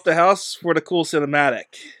blow up the house for the cool cinematic?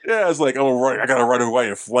 Yeah, it's like, oh, right, I gotta run away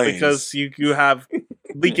in flames. Because you have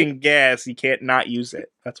leaking gas, you can't not use it.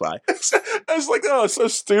 That's why. I was like, oh, it's so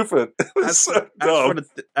stupid. It's so dumb.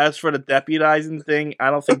 As for the deputizing thing,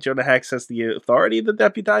 I don't think Jonah Hex has the authority to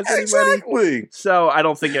deputize anybody. Exactly. So I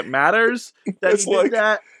don't think it matters that he did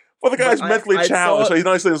that. Well, the guy's mentally challenged. So he's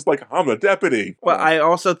not saying it's like, I'm a deputy. But I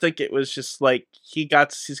also think it was just like he's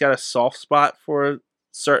got a soft spot for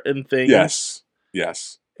certain things.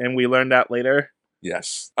 Yes. And we learned that later.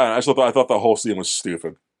 Yes. I thought the whole scene was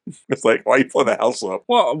stupid. It's like, why you blow the house up?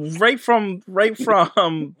 Well, right from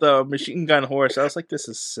the machine gun horse, I was like, this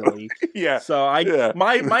is silly. Yeah. So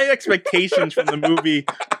my expectations from the movie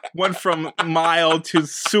went from mild to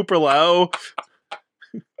super low.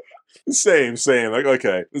 Same. Like,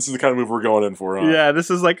 okay, this is the kind of movie we're going in for, huh? Yeah, this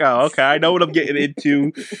is like, oh, okay, I know what I'm getting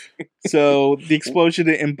into. So the explosion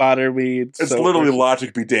didn't bother me. It's literally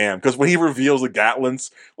logic be damned, because when he reveals the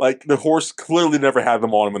Gatlins, like, the horse clearly never had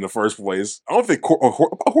them on him in the first place. I don't think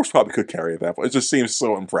a horse probably could carry that, but it just seems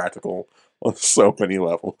so impractical on so many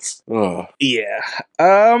levels. Ugh. Yeah.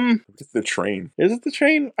 It's the train. Is it the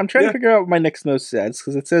train? I'm trying to figure out what my next note says,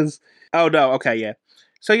 because it says, oh, no, okay, yeah.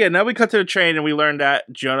 So yeah, now we cut to the train and we learn that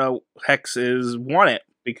Jonah Hex is wanted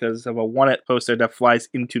because of a wanted poster that flies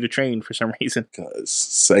into the train for some reason. Because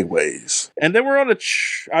segways. And then we're on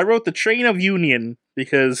I wrote the train of Union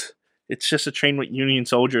because it's just a train with Union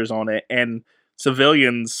soldiers on it and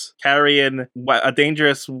civilians carrying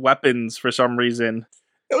dangerous weapons for some reason.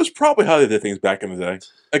 It was probably how they did things back in the day.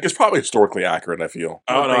 Like, it's probably historically accurate, I feel.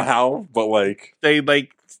 I don't know how, but like... They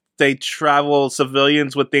they travel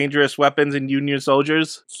civilians with dangerous weapons and Union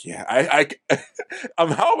soldiers. Yeah, how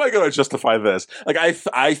am I going to justify this? Like,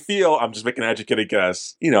 I feel I'm just making an educated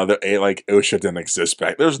guess. You know, that like OSHA didn't exist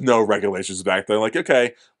back. There's no regulations back then. Like,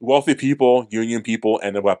 okay, wealthy people, Union people,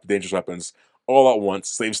 and the dangerous weapons all at once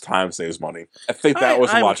saves time, saves money. I think that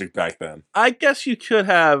was the logic back then. I guess you could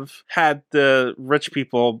have had the rich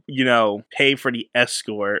people, you know, pay for the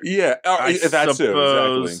escort. Yeah, that's too,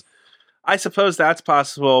 exactly. I suppose that's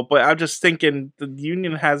possible, but I'm just thinking the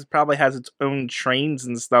Union probably has its own trains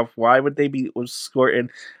and stuff. Why would they be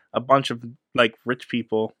escorting a bunch of like rich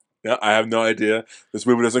people? Yeah, I have no idea. This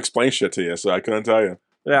movie doesn't explain shit to you, so I couldn't tell you.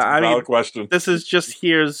 Yeah, I mean, question. This is just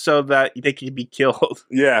here so that they can be killed.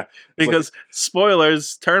 Yeah, because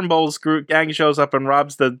spoilers, Turnbull's gang shows up and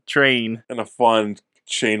robs the train in a fun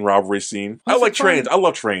chain robbery scene. I like trains. I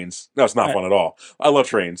love trains. No, it's not fun at all. I love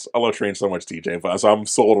trains. I love trains so much, TJ. So I'm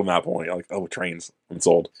sold on that point. Like, oh, trains. I'm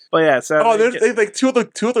sold. But yeah, so they like two of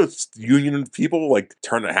the Union people like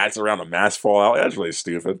turn their hats around and masks fall out. That's really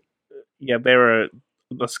stupid. Yeah, they were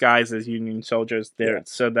disguised as Union soldiers there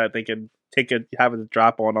so that they could have a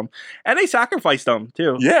drop on them, and they sacrificed them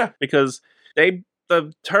too. Yeah, because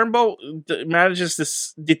the Turnbull manages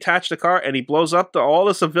to detach the car and he blows up all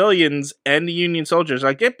the civilians and the Union soldiers.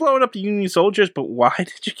 I get blowing up the Union soldiers, but why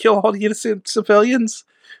did you kill all the innocent civilians?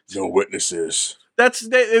 No witnesses.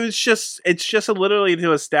 It's just literally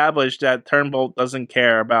to establish that Turnbull doesn't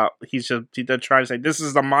care about. He's trying to say this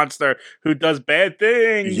is the monster who does bad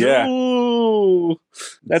things. Yeah, ooh,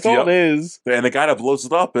 that's all it is. And the guy that blows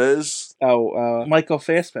it up is Michael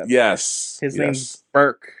Fassbender. Yes, his name's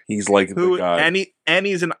Burke. He's like the guy, and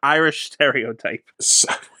he's an Irish stereotype. So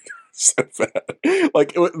bad.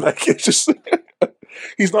 Like it's just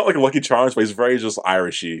he's not like Lucky Charms, but he's very just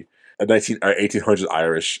Irishy. 1800s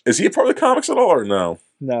Irish. Is he a part of the comics at all, or no?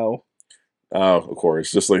 No. Oh, of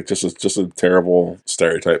course. Just a terrible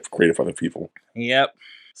stereotype created by the people. Yep.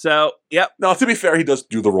 So, yep. Now, to be fair, he does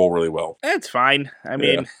do the role really well. It's fine. I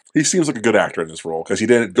mean, he seems like a good actor in this role because he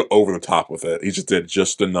didn't go over the top with it. He just did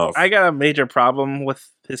just enough. I got a major problem with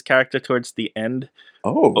his character towards the end.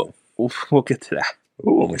 Oh, we'll get to that.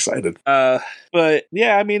 Oh, I'm excited. But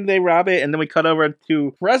yeah, I mean, they rob it, and then we cut over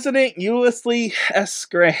to President Ulysses S.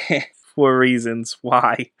 Grant for reasons.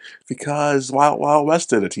 Why? Because Wild West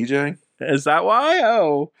did it, TJ. Is that why?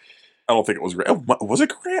 Oh. I don't think it was Grant. Was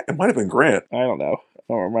it Grant? It might have been Grant. I don't know. I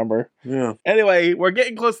don't remember. Yeah. Anyway, we're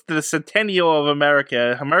getting close to the centennial of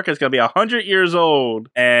America. America's going to be 100 years old.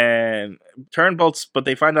 And but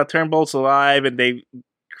they find out Turnbull's alive, and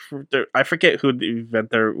I forget who the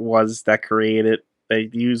inventor was that created it. They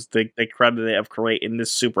credited it of creating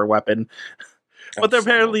this super weapon. But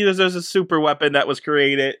apparently there's a super weapon that was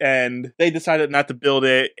created, and they decided not to build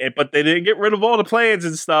it, but they didn't get rid of all the plans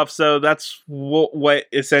and stuff, so that's what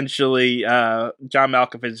essentially John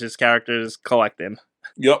Malkovich's character is collecting.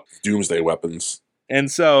 Yep. Doomsday weapons. And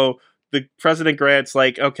so the President Grant's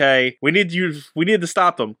like, okay, we need to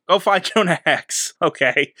stop them. Go find Jonah Hex.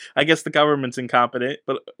 Okay. I guess the government's incompetent,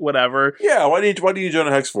 but whatever. Yeah, why do you need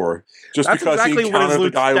Jonah Hex for? Just that's because exactly he encountered the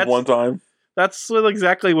guy one time? That's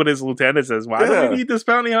exactly what his lieutenant says. Why do we need this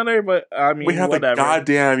bounty hunter? But I mean, we have whatever. The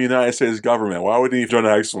goddamn United States government. Why would he need Jonah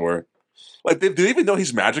Hex for? Like, do they even know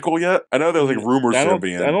he's magical yet? I know there's like rumors of him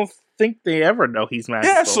being. I don't think they ever know he's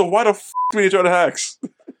magical. Yeah, so why the f do we need Jonah Hex?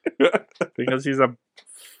 Because he's a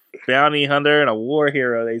bounty hunter and a war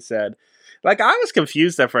hero, they said. Like, I was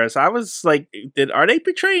confused at first. I was like, are they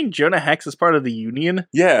portraying Jonah Hex as part of the Union?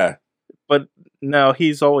 Yeah. But no, he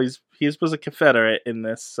was a Confederate in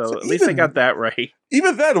this, so at least I got that right.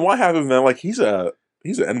 Even then, why have him then? Like, he's an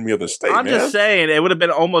enemy of the state, I'm just saying, it would have been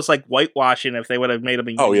almost like whitewashing if they would have made him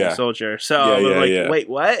a Union soldier. So, wait,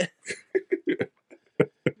 what?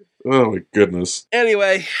 Oh my goodness.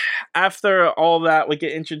 Anyway, after all that, we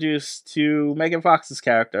get introduced to Megan Fox's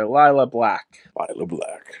character, Lila Black. Lila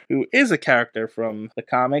Black. Who is a character from the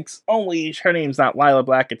comics. Only her name's not Lila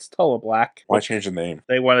Black, it's Tola Black. Why change the name?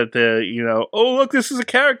 They wanted to, oh look, this is a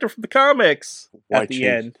character from the comics. At the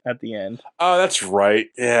end. Oh, that's right.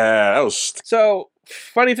 Yeah, that was... So,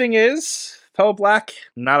 funny thing is, Tola Black,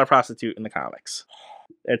 not a prostitute in the comics.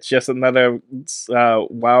 It's just another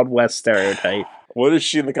Wild West stereotype. What is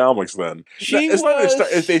she in the comics then?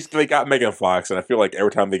 They got Megan Fox, and I feel like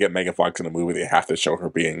every time they get Megan Fox in a movie, they have to show her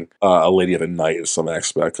being a lady of the night in some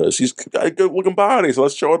aspect because she's got a good looking body. So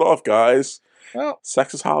let's show it off, guys. Well,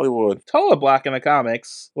 sex is Hollywood. Tola Black in the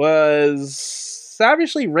comics was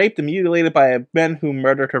savagely raped and mutilated by men who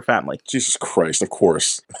murdered her family. Jesus Christ, of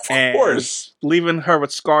course. Of course. Leaving her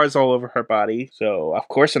with scars all over her body. So, of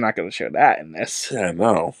course, they're not going to show that in this. Yeah,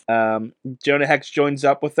 no. Jonah Hex joins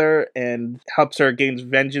up with her and helps her gain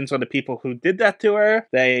vengeance on the people who did that to her.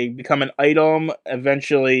 They become an item.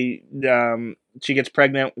 Eventually, she gets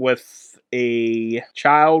pregnant with a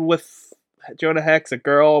child with Jonah Hex, a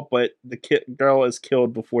girl, but the girl is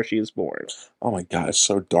killed before she is born. Oh my God, it's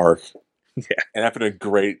so dark. Yeah. And having a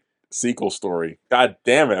great sequel story. God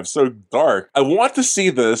damn it, I'm so dark. I want to see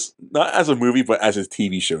this, not as a movie, but as a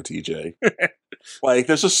TV show, TJ. Like,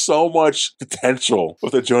 there's just so much potential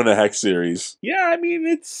with the Jonah Hex series. Yeah, I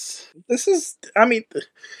mean,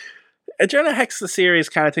 Jonah Hex, the series,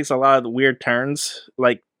 kind of takes a lot of the weird turns,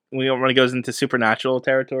 like, when it goes into supernatural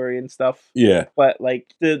territory and stuff. Yeah. But,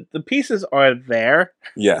 like, the pieces are there.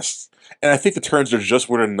 Yes. And I think the turns are just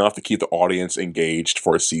weird enough to keep the audience engaged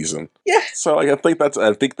for a season. Yeah. So, like,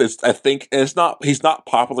 he's not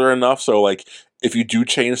popular enough, so, like, if you do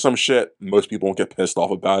change some shit, most people won't get pissed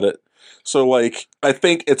off about it. So, like, I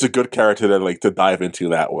think it's a good character to dive into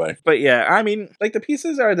that way. But yeah, I mean, like, the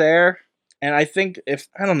pieces are there. And I think it's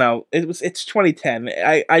 2010.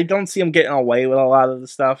 I don't see them getting away with a lot of the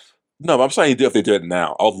stuff. No, but I'm saying if they do it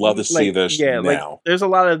now. I would love to see this now. Like, there's a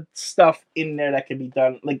lot of stuff in there that can be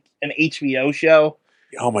done, like an HBO show.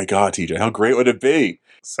 Oh my God, TJ, how great would it be?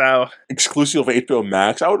 So, exclusive of HBO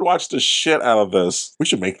Max. I would watch the shit out of this. We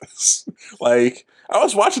should make this. Like, I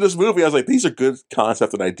was watching this movie, I was like, these are good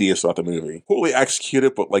concept and ideas throughout the movie. Poorly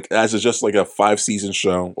executed, but like as it's just like a 5-season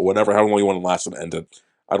show or whatever, however long you want to last and end it.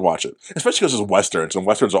 I'd watch it. Especially because it's Westerns, and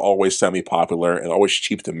Westerns are always semi-popular and always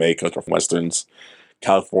cheap to make because we're from Westerns.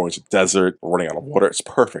 California's a desert, we're running out of water. It's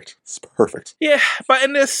perfect. It's perfect. Yeah, but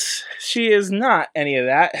in this, she is not any of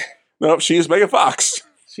that. Nope, she is Megan Fox.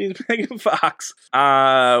 She's Megan Fox.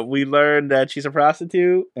 We learned that she's a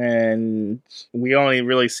prostitute, and we only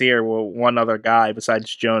really see her with one other guy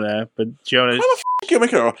besides Jonah. But Jonah, how you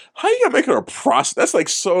gonna make her a prostitute? That's like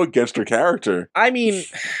so against her character. I mean,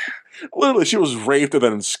 literally, she was raped and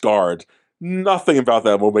then scarred. Nothing about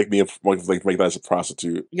that will make me make that as a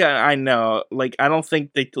prostitute. Yeah, I know. Like, I don't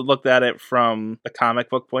think they looked at it from a comic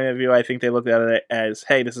book point of view. I think they looked at it as,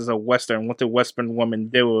 hey, this is a Western. What do Western women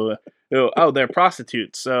do? Oh, they're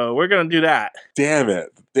prostitutes, so we're going to do that. Damn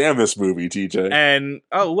it. Damn this movie, TJ. And,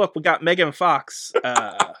 oh, look, we got Megan Fox.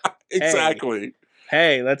 Exactly.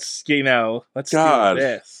 Hey, let's do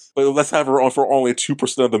this. But let's have her on for only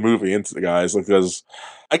 2% of the movie, guys, because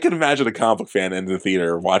I can imagine a comic book fan in the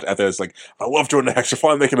theater watch after it's like, I love Jonah Hex, they're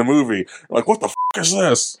finally making a movie. I'm like, what the is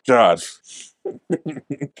this? God.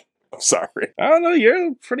 I'm sorry. I don't know,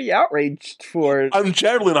 you're pretty outraged for it. I'm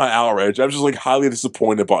generally not outraged. I'm just like highly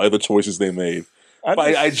disappointed by the choices they made.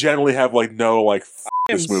 I generally have like no like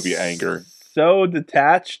this movie anger. So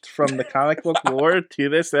detached from the comic book lore to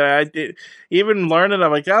this that I did even learn it.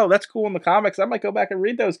 I'm like, oh, that's cool in the comics. I might go back and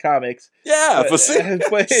read those comics. Yeah, but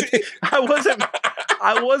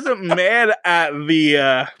I wasn't mad at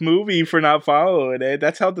the movie for not following it.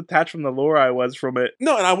 That's how detached from the lore I was from it.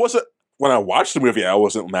 No, and I wasn't. When I watched the movie, I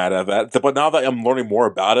wasn't mad at that. But now that I'm learning more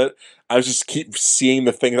about it, I just keep seeing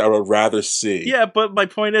the things I would rather see. Yeah, but my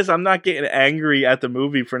point is, I'm not getting angry at the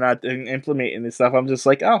movie for not implementing this stuff. I'm just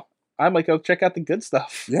like, oh, I might go check out the good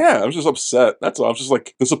stuff. Yeah, I was just upset. That's all. I was just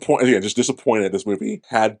like disappointed. Yeah, just disappointed this movie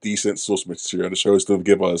had decent source material and it chose to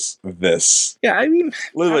give us this. Yeah, I mean,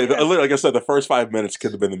 literally, like I said, the first 5 minutes could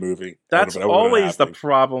have been the movie. That's always the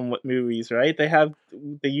problem with movies, right?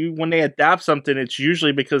 When they adapt something, it's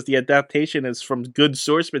usually because the adaptation is from good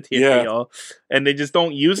source material, and they just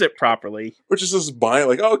don't use it properly. Which is just buying,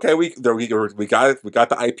 like, oh, okay, we got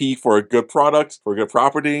the IP for a good product, for a good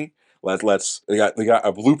property. We got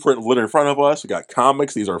a blueprint lit in front of us. We got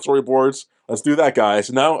comics. These are storyboards. Let's do that, guys.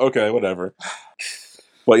 No, okay, whatever.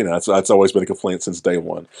 But that's always been a complaint since day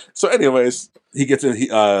one. So, anyways, he gets in.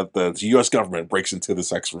 The U.S. government breaks into the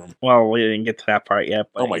sex room. Well, we didn't get to that part yet.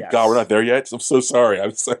 But oh my God, we're not there yet. I'm so sorry.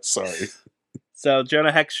 I'm so sorry. So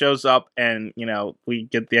Jonah Hex shows up, and we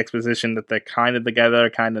get the exposition that they're kind of together,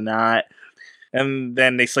 kind of not. And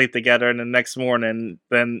then they sleep together, and the next morning,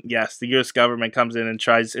 then, yes, the U.S. government comes in and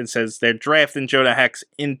tries and says they're drafting Jonah Hex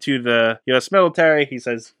into the U.S. military. He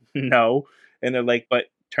says no. And they're like, but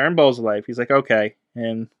Turnbull's alive. He's like, okay.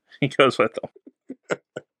 And he goes with them.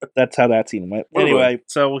 That's how that scene went. Anyway,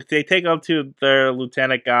 so they take up to their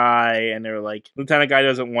lieutenant guy, and they're like, lieutenant guy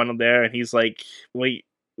doesn't want him there. And he's like, wait,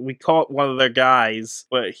 we caught one of their guys,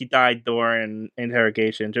 but he died during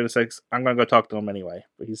interrogation. Jonah says, I'm going to go talk to him anyway.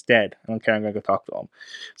 But he's dead. I don't care. I'm going to go talk to him.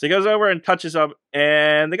 So he goes over and touches him,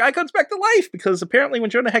 and the guy comes back to life because apparently when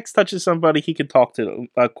Jonah Hex touches somebody, he can talk to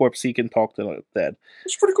a corpse. He can talk to the dead.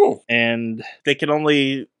 It's pretty cool. And they can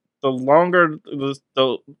only...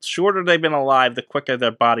 the shorter they've been alive, the quicker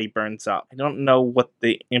their body burns up. I don't know what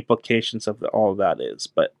the implications of all of that is,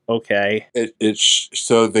 but okay. It's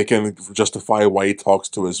so they can justify why he talks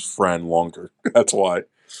to his friend longer. That's why.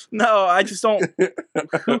 No, I just don't.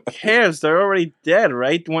 Who cares? They're already dead,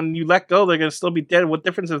 right? When you let go, they're gonna still be dead. What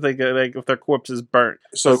difference if if their corpse is burnt?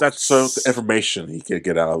 So the information he can't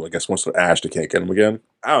get out of. I guess once they're ashed, they can't get him again.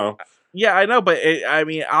 I don't know. Yeah, I know, but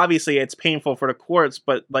obviously it's painful for the corpse,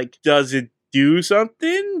 but, does it do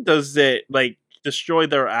something? Does it, destroy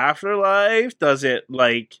their afterlife? Does it,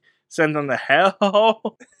 send them to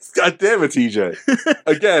hell? God damn it, TJ.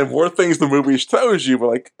 Again, more things the movie shows you,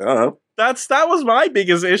 but, I don't know. That was my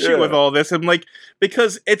biggest issue with all this. And,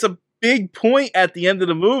 because it's a big point at the end of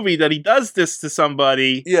the movie that he does this to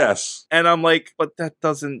somebody. Yes. And I'm like, but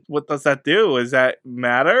what does that do? Does that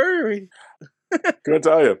matter? Couldn't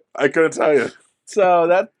tell you. I couldn't tell you. So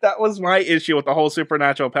that was my issue with the whole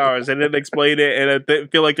supernatural powers. They didn't explain it, and it didn't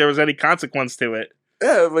feel like there was any consequence to it.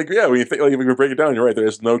 Yeah, when you think, if you break it down, you're right.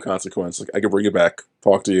 There's no consequence. I can bring you back,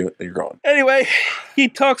 talk to you, and you're gone. Anyway, he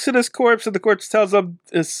talks to this corpse, and the corpse tells him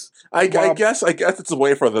this. I guess it's a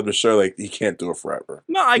way for them to show he can't do it forever.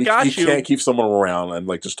 No, I got you. He can't keep someone around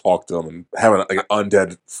and just talk to them and have an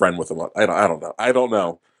undead friend with him. I don't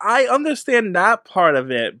know. I understand that part of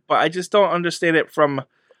it, but I just don't understand it from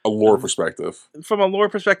a lore perspective. From a lore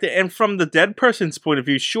perspective, and from the dead person's point of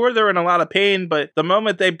view. Sure, they're in a lot of pain, but the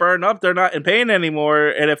moment they burn up, they're not in pain anymore.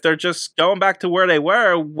 And if they're just going back to where they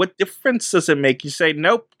were, what difference does it make? You say,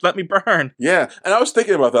 nope, let me burn. Yeah, and I was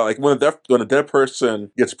thinking about that. When a dead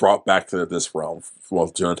person gets brought back to this realm, while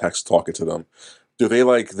Jonah Hex talking to them, do they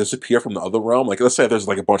disappear from the other realm? Let's say there's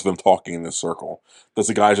a bunch of them talking in this circle. Does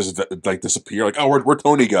the guy just disappear? Oh, where'd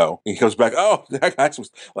Tony go? And he comes back. Oh, Hex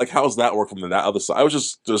was how's that work from that other side? I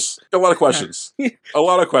was just a lot of questions. A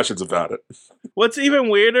lot of questions about it. What's even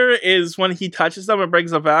weirder is when he touches them and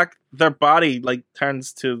brings them back, their body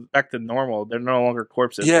turns back to normal. They're no longer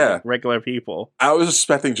corpses. Yeah, they're regular people. I was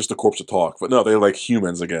expecting just a corpse to talk, but no, they're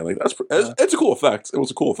humans again. It's a cool effect. It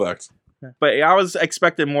was a cool effect. But I was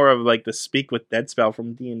expecting more of the speak with dead spell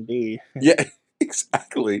from D&D. Yeah,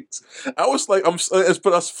 exactly. I was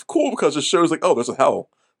but that's cool because it shows oh, there's a hell.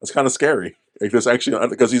 That's kind of scary. There's actually,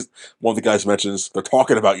 because one of the guys mentions they're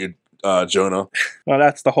talking about you, Jonah. Well,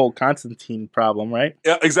 that's the whole Constantine problem, right?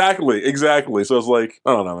 Yeah, exactly. So it's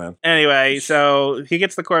I don't know, man. Anyway, so he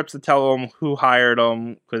gets the corpse to tell him who hired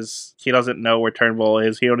him because he doesn't know where Turnbull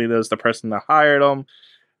is. He only knows the person that hired him,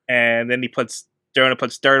 and then Jonah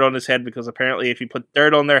puts dirt on his head because apparently if you put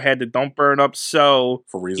dirt on their head, they don't burn up. So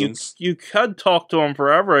for reasons, you could talk to him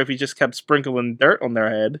forever if you just kept sprinkling dirt on their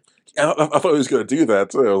head. I thought he was going to do that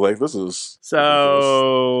too. This is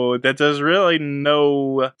so that there's really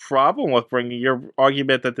no problem with bringing your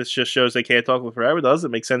argument that this just shows they can't talk forever.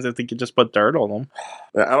 Doesn't make sense if they could just put dirt on them.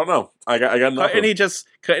 I don't know. I got nothing.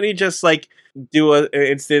 Couldn't he just do an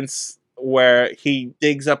instance where he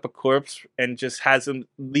digs up a corpse and just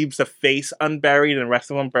leaves the face unburied and the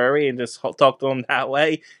rest of them buried and just talk to them that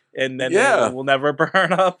way, and then they will never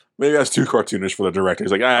burn up? Maybe that's too cartoonish for the director.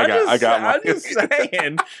 He's I got I'm just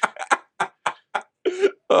saying.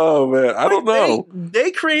 Oh man, I don't know.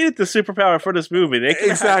 They created the superpower for this movie. They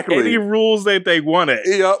can have any rules that they wanted.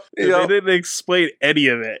 Yep. They didn't explain any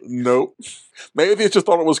of it. Nope. Maybe they just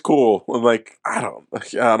thought it was cool. I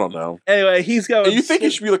don't know. Anyway, he's going. And you think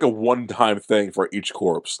it should be a one-time thing for each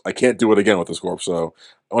corpse? I can't do it again with this corpse, so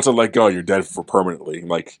once I let go, you're dead for permanently.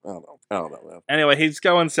 I don't know, man. Anyway, he's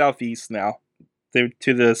going southeast now. To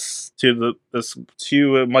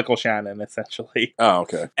Michael Shannon, essentially. Oh,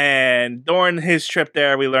 okay. And during his trip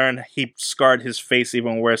there, we learned he scarred his face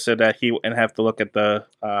even worse so that he wouldn't have to look at the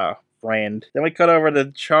brand. Then we cut over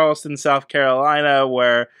to Charleston, South Carolina,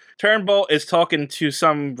 where Turnbull is talking to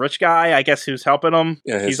some rich guy, I guess, who's helping him.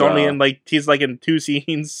 Yeah, he's only in he's in 2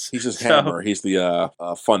 scenes. He's his hammer. He's the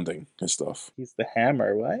funding and stuff. He's the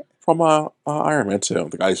hammer, what? From Iron Man 2.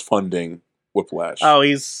 The guy's funding Whiplash. Oh,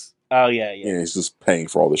 yeah. Yeah, he's just paying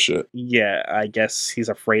for all this shit. Yeah, I guess he's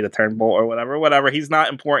afraid of Turnbull or whatever. Whatever. He's not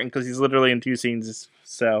important because he's literally in 2 scenes.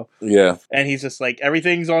 So yeah, and he's just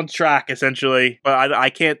everything's on track essentially. But I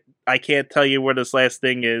can't tell you where this last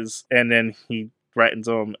thing is. And then he threatens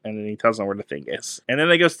him, and then he tells him where the thing is. And then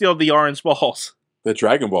they go steal the orange balls. The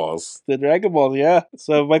Dragon Balls. The Dragon Balls, yeah.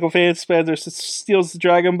 So Michael Fassbender steals the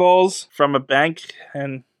Dragon Balls from a bank,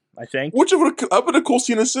 and I think. Which would have been a cool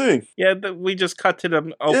scene to see. Yeah, we just cut to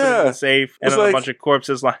them opening the safe, and then a bunch of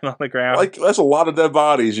corpses lying on the ground. Like, that's a lot of dead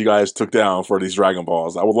bodies you guys took down for these Dragon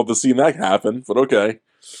Balls. I would love to see that happen, but okay.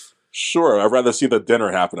 Sure, I'd rather see the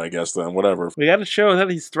dinner happen, I guess, then whatever. We got to show that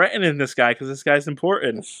he's threatening this guy, because this guy's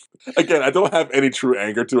important. Again, I don't have any true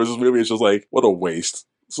anger to this movie. It's just like, what a waste.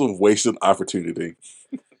 It's a wasted opportunity.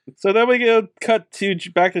 So then we go back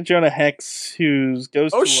to Jonah Hex,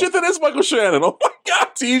 Oh shit, that is Michael Shannon. Oh my god,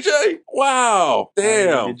 TJ. Wow.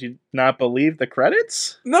 Damn. Did you not believe the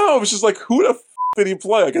credits? No, it was just like, who the f did he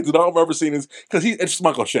play? Like, I do not remember seeing his, because it's just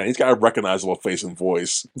Michael Shannon. He's got a recognizable face and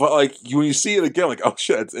voice. But like, when you see it again, like, oh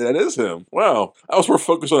shit, that is him. Wow. I was more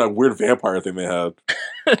focused on that weird vampire thing they had.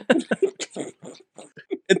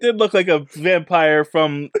 It did look like a vampire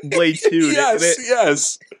from Blade 2.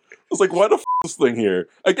 Yes. I was like, why the f is this thing here?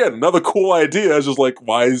 Again, another cool idea. It's just like,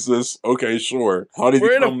 why is this? Okay, sure. How did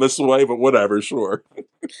you come this way? But whatever, sure.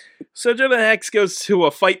 So Jonah Hex goes to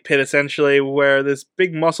a fight pit, essentially, where this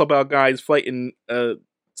big muscle-bound guy is fighting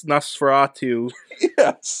Nosferatu.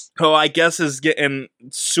 Yes. Who I guess is getting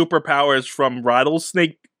superpowers from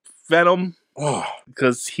rattlesnake venom.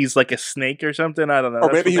 Because he's like a snake or something. I don't know.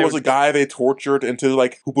 Or maybe he was a guy they tortured into,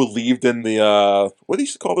 like, who believed in the, what do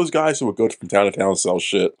you call those guys who would go from town to town and sell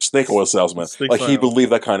shit? Snake oil salesman. He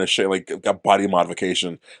believed that kind of shit, like, got body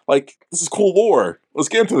modification. Like, this is cool lore. Let's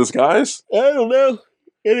get into this, guys. I don't know.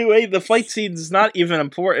 Anyway, the fight scene is not even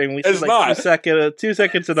important. We see like 2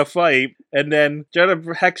 seconds of the fight, and then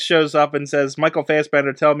Jonah Hex shows up and says, Michael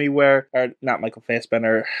Fassbender, tell me where... Or, not Michael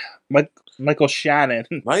Fassbender. Michael Shannon.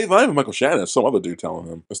 Not even Michael Shannon. It's some other dude telling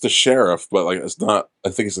him. It's the sheriff, but like it's not... I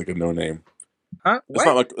think it's like a no-name. Huh?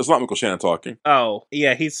 It's not Michael Shannon talking. Oh,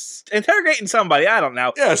 yeah, he's interrogating somebody. I don't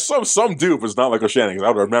know. Yeah, some dude, but it's not Michael Shannon, because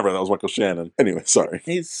I would remember that was Michael Shannon. Anyway, sorry.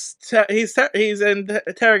 He's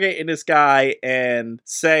interrogating this guy and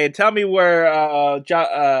saying, tell me where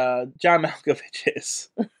John Malkovich is.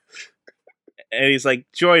 And he's like,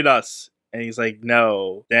 join us. And he's like,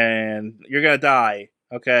 no, then you're going to die.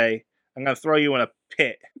 Okay, I'm going to throw you in a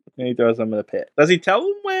pit. And he throws him in a pit. Does he tell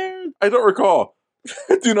him where? I don't recall.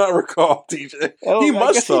 I do not recall, TJ. He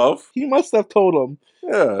must have. He must have told him.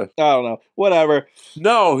 Yeah. I don't know. Whatever.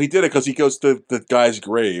 No, he did it because he goes to the guy's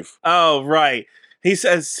grave. Oh, right. He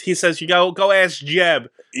says, you go ask Jeb.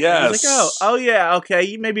 Yes. He's like, oh yeah,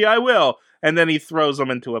 okay, maybe I will. And then he throws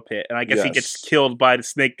him into a pit. And I guess he gets killed by the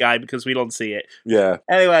snake guy because we don't see it. Yeah.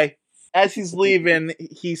 Anyway, as he's leaving,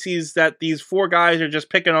 he sees that these 4 guys are just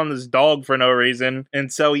picking on this dog for no reason.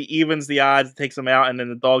 And so he evens the odds, takes him out, and then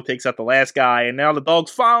the dog takes out the last guy. And now the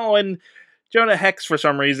dog's following Jonah Hex for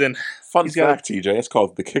some reason. Fun fact, TJ, it's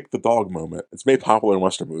called the kick the dog moment. It's made popular in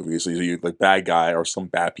Western movies. So you like bad guy or some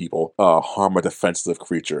bad people harm a defensive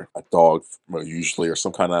creature, a dog usually, or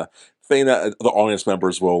some kind of thing that the audience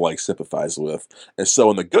members will like sympathize with. And so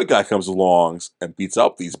when the good guy comes along and beats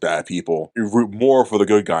up these bad people, you root more for the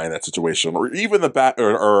good guy in that situation, or even the bad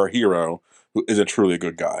or a hero who isn't truly a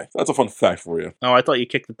good guy. That's a fun fact for you. Oh, I thought you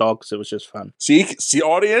kicked the dog because it was just fun. See,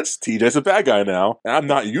 audience? TJ's a bad guy now. And I'm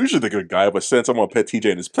not usually the good guy, but since I'm going to put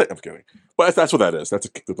TJ in his pit, I'm kidding. But that's what that is. That's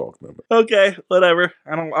a kick the dog moment. Okay, whatever.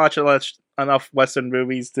 I don't watch enough Western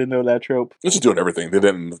movies to know that trope. This is doing everything. They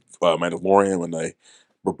did in Mandalorian when they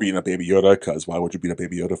were beating up Baby Yoda, because why would you beat up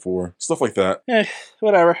Baby Yoda for? Stuff like that.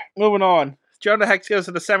 Whatever. Moving on. Jonah Hex goes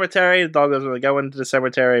to the cemetery. The dog doesn't really go into the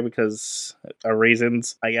cemetery because of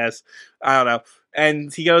reasons, I guess. I don't know.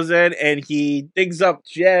 And he goes in and he digs up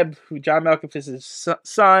Jeb, who John Malkovich's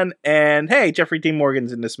son. And hey, Jeffrey Dean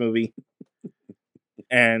Morgan's in this movie.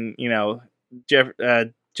 And, you know,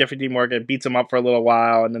 Jeffrey Dean Morgan beats him up for a little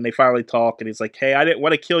while. And then they finally talk. And he's like, hey, I didn't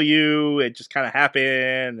want to kill you. It just kind of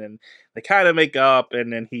happened. And they kind of make up.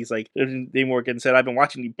 And then he's like, Dean Morgan said, I've been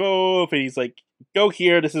watching you both. And he's like, go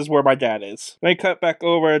here. This is where my dad is. They cut back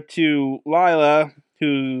over to Lila,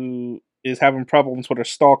 who is having problems with her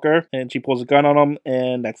stalker, and she pulls a gun on him,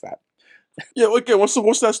 and that's that. Yeah, okay, what's that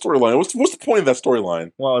storyline? What's the point of that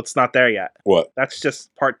storyline? Well, it's not there yet. What? That's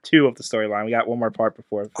just part 2 of the storyline. We got one more part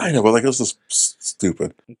before. I know, but like, this is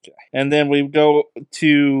stupid. Okay. And then we go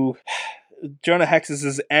to Jonah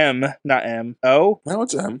Hex's M, not M. O? No,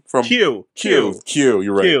 it's M. From Q.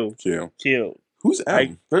 You're right. Q. Who's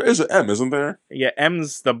M? There is an M, isn't there? Yeah,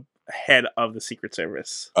 M's the head of the Secret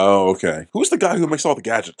Service. Oh, okay. Who's the guy who makes all the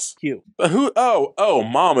gadgets? Q. Who? Oh,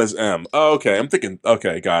 Mom is M. Oh, okay. I'm thinking,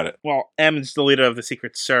 okay, got it. Well, M's the leader of the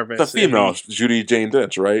Secret Service. The female, Judy Jane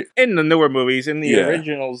Dench, right? In the newer movies, in the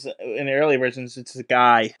originals, in the early versions, it's a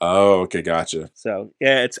guy. Oh, okay, gotcha. So,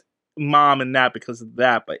 yeah, it's Mom and that because of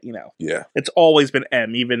that, but, you know. Yeah. It's always been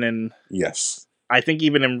M, even in... Yes. I think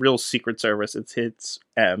even in real Secret Service, it's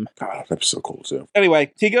M. God, that'd be so cool too.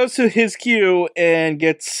 Anyway, he goes to his queue and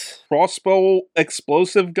gets crossbow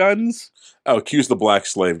explosive guns. Oh, Q's the black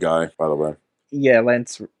slave guy, by the way. Yeah,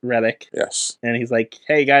 Lance Reddick. Yes. And he's like,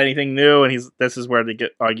 "Hey, got anything new?" And this is where they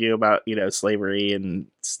argue about, slavery and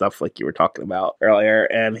stuff like you were talking about earlier.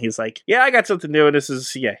 And he's like, "Yeah, I got something new." And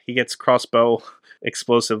he gets crossbow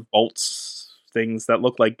explosive bolts, things that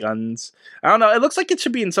look like guns. I don't know. It looks like it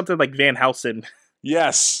should be in something like Van Helsing.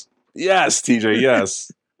 Yes, TJ,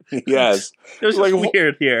 yes. Yes. It was like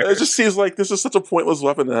weird here. It just seems like this is such a pointless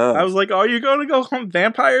weapon to have. I was like, are you going to go hunt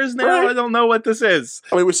vampires now? Right. I don't know what this is.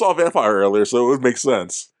 I mean, we saw a vampire earlier, so it would make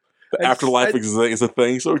sense. The afterlife is a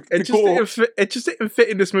thing, so it just didn't fit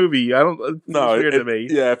in this movie. It's weird to me.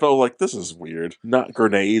 Yeah, I felt like this is weird. Not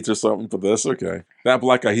grenades or something for this. Okay. That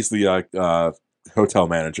black guy, he's the hotel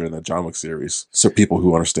manager in the John Wick series. So people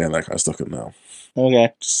who understand that kind of stuff can know.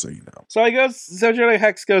 Okay. Just so you know. So Jonah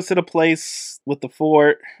Hex goes to the place with the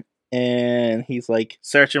fort, and he's like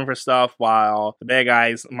searching for stuff while the bad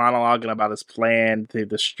guy's monologuing about his plan to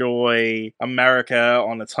destroy America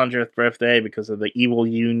on its 100th birthday because of the evil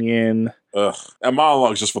union. Ugh. And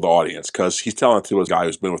monologue's just for the audience, because he's telling it to his guy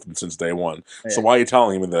who's been with him since day one. Yeah. So why are you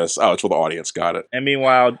telling him this? Oh, it's for the audience. Got it. And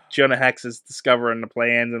meanwhile, Jonah Hex is discovering the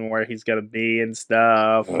plans and where he's going to be and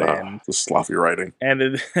stuff. And the sloppy writing. And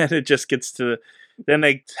it just gets to... Then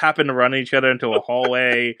they happen to run each other into a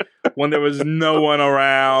hallway when there was no one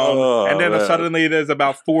around. Oh, and then suddenly there's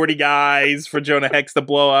about 40 guys for Jonah Hex to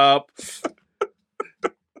blow up.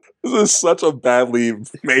 This is such a badly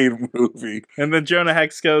made movie. And then Jonah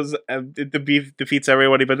Hex goes and defeats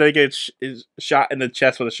everybody, but then he gets shot in the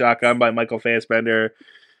chest with a shotgun by Michael Fassbender.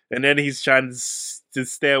 And then he's trying to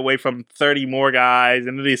stay away from 30 more guys,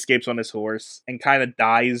 and then he escapes on his horse and kind of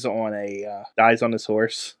dies on his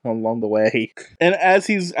horse along the way. And as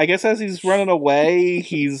he's running away,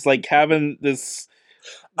 he's like having this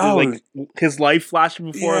his life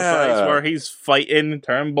flashing before his eyes, where he's fighting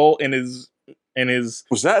Turnbull in his.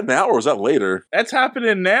 Was that now or was that later? That's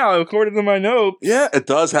happening now, according to my notes. Yeah, it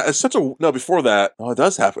does. It's such a before that. Oh, it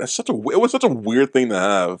does happen. It was such a weird thing to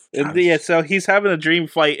have. Yeah, so he's having a dream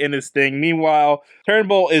fight in this thing. Meanwhile,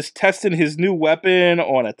 Turnbull is testing his new weapon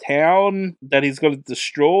on a town that he's going to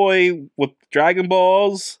destroy with Dragon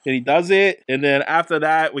Balls, and he does it. And then after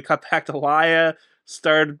that, we cut back to Laya.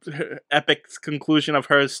 Started epic conclusion of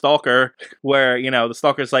her stalker, where the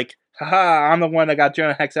stalker's like, haha, I'm the one that got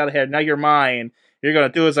Jonah Hex out of here. Now you're mine. You're going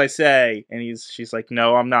to do as I say. And she's like,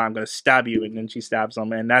 no, I'm not. I'm going to stab you. And then she stabs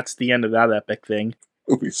him. And that's the end of that epic thing.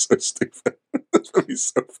 This movie's so stupid. This movie's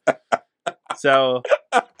so bad. So,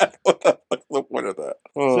 what the point of that?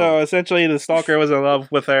 Oh. So essentially, the stalker was in love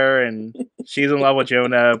with her, and she's in love with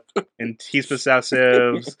Jonah, and he's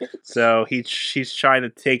possessive. So she's trying to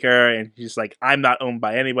take her, and he's like, "I'm not owned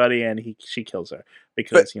by anybody," and she kills her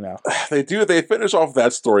because they finish off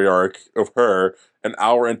that story arc of her an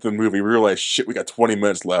hour into the movie. We realize, shit, we got 20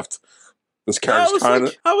 minutes left. This character's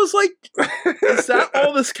I was like, is that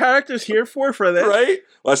all this character's here for this? Right?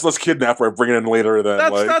 Let's kidnap her and bring it in later then.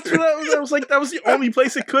 That's what I was like, that was the only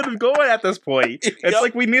place it could have gone at this point. It's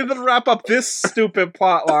like we needed to wrap up this stupid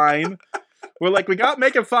plot line. We're like, we got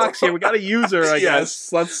Megan Fox here, we gotta use her, I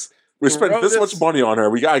guess. We spent this much money on her,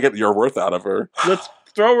 we gotta get your worth out of her. Let's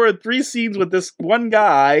throw her in 3 scenes with this one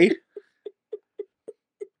guy.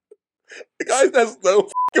 The guy has no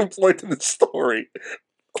fucking point in the story.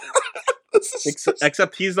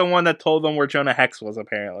 Except he's the one that told them where Jonah Hex was,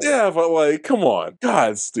 apparently. Yeah, but come on.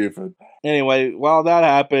 God, it's stupid. Anyway, while that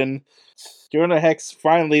happened, Jonah Hex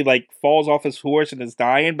finally falls off his horse and is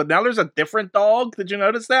dying, but now there's a different dog. Did you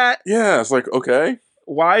notice that? Yeah, it's like, okay.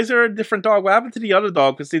 Why is there a different dog? What happened to the other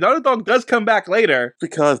dog? Because the other dog does come back later.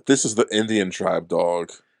 Because this is the Indian tribe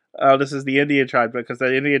dog. Oh, this is the Indian tribe, because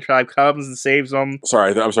the Indian tribe comes and saves them. I'm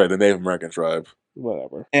sorry, the Native American tribe.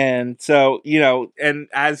 Whatever. And so, and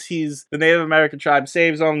as the Native American tribe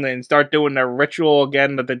saves them, they start doing their ritual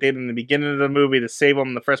again that they did in the beginning of the movie to save them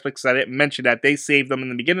in the first place, because I didn't mention that they saved them in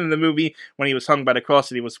the beginning of the movie when he was hung by the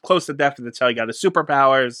cross and he was close to death until he got his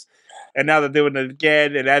superpowers. And now they're doing it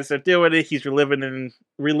again, and as they're doing it, he's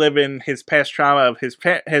reliving his past trauma of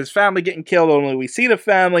his family getting killed. Only we see the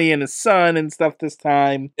family and his son and stuff this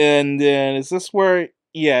time. And then is this where...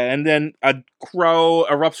 Yeah, and then a crow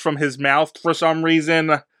erupts from his mouth for some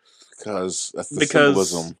reason. Because that's the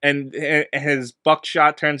symbolism. And his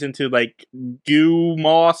buckshot turns into goo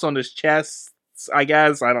moss on his chest, I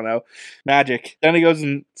guess. I don't know. Magic. Then he goes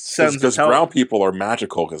and sends because brown people are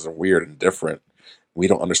magical because they're weird and different. We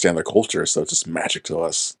don't understand their culture, so it's just magic to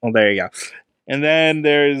us. Well, there you go. And then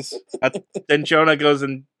then Jonah goes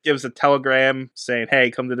and gives a telegram saying, "Hey,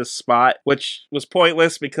 come to this spot," which was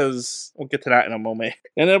pointless because we'll get to that in a moment.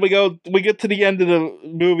 And then we get to the end of the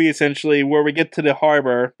movie essentially, where we get to the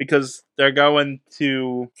harbor because they're going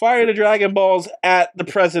to fire the Dragon Balls at the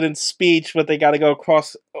president's speech, but they got to go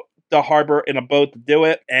across the harbor in a boat to do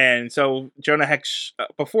it. And so Jonah Hex,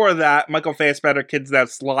 before that, Michael Fassbender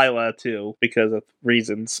kidnaps Lila too, because of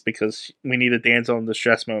reasons, because we need a damsel in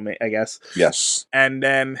distress moment, I guess. Yes. And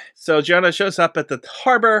then, so Jonah shows up at the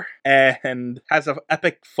harbor and has an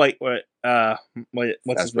epic fight with,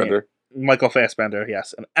 what's his name? Michael Fassbender,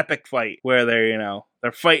 yes. An epic fight where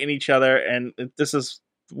they're fighting each other, and this is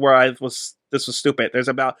where this was stupid. There's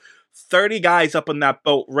about 30 guys up on that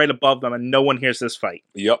boat right above them, and no one hears this fight.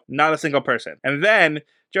 Yep. Not a single person. And then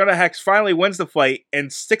Jonah Hex finally wins the fight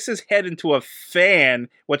and sticks his head into a fan,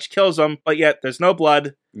 which kills him, but yet there's no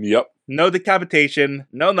blood. Yep. No decapitation,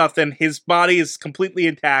 no nothing. His body is completely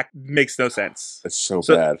intact. Makes no sense. It's so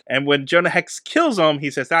bad. And when Jonah Hex kills him, he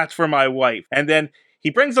says, "That's for my wife." And then he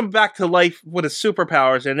brings him back to life with his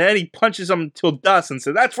superpowers, and then he punches him till dust and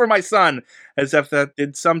says, "That's for my son," as if that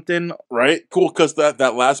did something. Right? Cool, because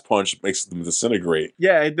that last punch makes them disintegrate.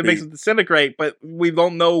 Yeah, it makes them disintegrate, but we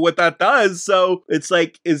don't know what that does, so it's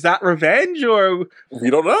like, is that revenge, or... We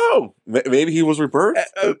don't know. Maybe he was rebirthed.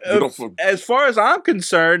 As far as I'm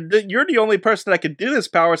concerned, you're the only person that can do this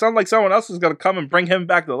power. It's not like someone else is going to come and bring him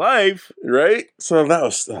back to life. Right? So that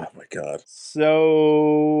was... Oh, my God.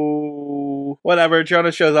 So... Whatever.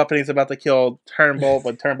 Jonah shows up and he's about to kill Turnbull,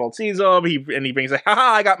 but Turnbull sees him. He brings like,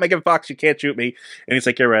 "Haha, I got Megan Fox. You can't shoot me." And he's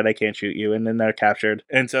like, "You're right. I can't shoot you." And then they're captured.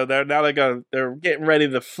 And so they're getting ready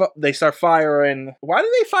to. They start firing. Why do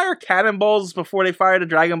they fire cannonballs before they fire the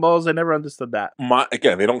Dragon Balls? I never understood that.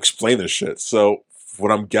 Again, they don't explain this shit. So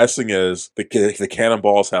what I'm guessing is the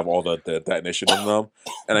cannonballs have all the detonation in them,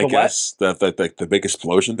 and I guess the big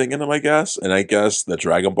explosion thing in them. I guess, and I guess the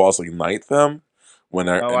Dragon Balls ignite them. When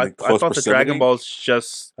they're in close proximity. I thought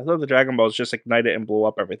the Dragon Balls just ignited and blew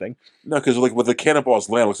up everything. No, because like when the cannonballs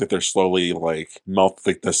land, it looks like they're slowly like melt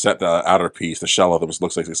the outer piece, the shell of them. It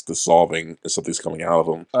looks like it's dissolving and something's coming out of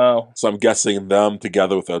them. Oh, so I'm guessing them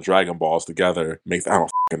together with the Dragon Balls together makes. I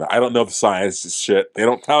don't know the science shit. They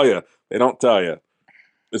don't tell you.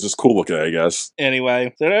 It's just cool looking, I guess.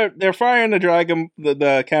 Anyway, so they're firing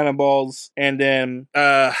the cannonballs, and then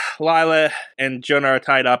Lila and Jonah are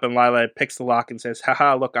tied up, and Lila picks the lock and says,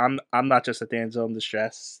 "Haha, look, I'm not just a damsel in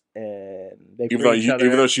distress." And they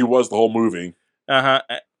even though she was the whole movie. Well,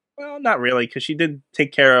 not really, because she did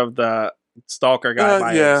take care of the stalker guy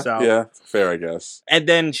by himself. Yeah, fair, I guess. And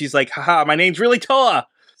then she's like, "Haha, my name's really Toa."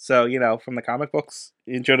 So from the comic books,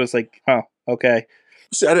 and Jonah's like, "Huh, okay."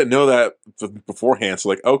 See, I didn't know that beforehand. So,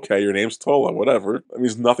 like, okay, your name's Tola, whatever. That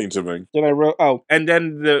means nothing to me. Then I wrote, and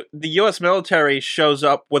then the U.S. military shows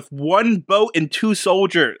up with one boat and 2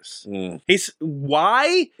 soldiers.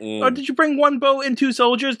 Why? Or did you bring one boat and 2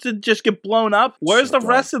 soldiers to just get blown up? Where's the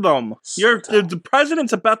rest of them? The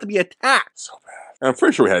president's about to be attacked. So bad. I'm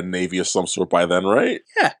pretty sure we had a navy of some sort by then, right?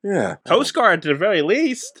 Yeah. Coast Guard at the very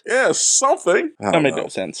least. Yeah, something. That made no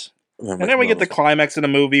sense. And then we get the climax of the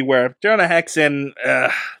movie where Jonah Hex and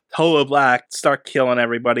Tola Black start killing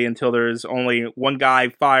everybody until there's only one guy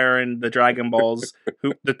firing the Dragon Balls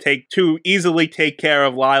to easily take care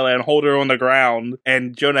of Lila and hold her on the ground.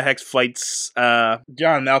 And Jonah Hex fights John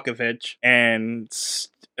Malkovich, and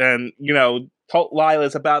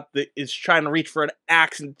Lila's is trying to reach for an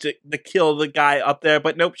axe to kill the guy up there,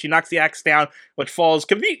 but nope, she knocks the axe down, which falls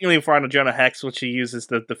conveniently in front of Jonah Hex, which she uses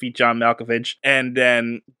to defeat John Malkovich. And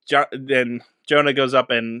then Jonah goes up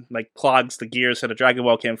and like clogs the gears so the Dragon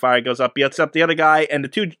Ball can't fire. Goes up, beats up the other guy, and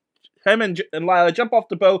him and Lila jump off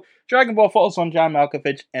the boat. Dragon Ball falls on John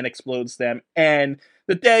Malkovich and explodes them, and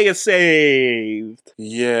the day is saved.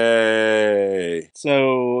 Yay.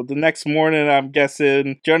 So the next morning, I'm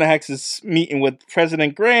guessing, Jonah Hex is meeting with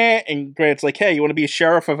President Grant, and Grant's like, "Hey, you want to be a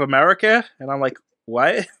sheriff of America?" And I'm like,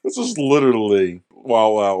 "What?" This is literally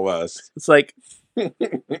Wild Wild West. It's like, and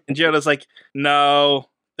Jonah's like, "No,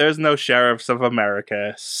 there's no sheriffs of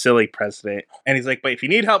America, silly president." And he's like, "But if you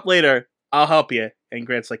need help later, I'll help you." And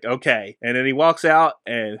Grant's like, "Okay." And then he walks out,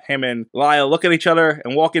 and him and Lyle look at each other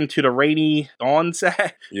and walk into the rainy dawn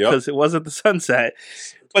set because it wasn't the sunset.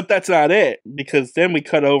 But that's not it, because then we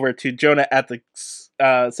cut over to Jonah at the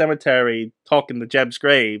cemetery talking to Jeb's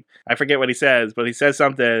grave. I forget what he says, but he says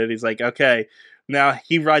something, and he's like, "Okay, Now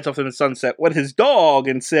he rides off in the sunset with his dog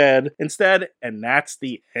instead, and that's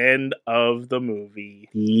the end of the movie.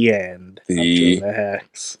 The end of Jonah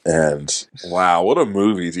Hex. And wow, what a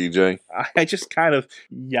movie, TJ. I just kind of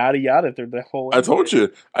yada through the whole. I told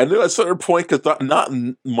you. I knew at a certain point because not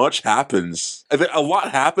much happens. I think a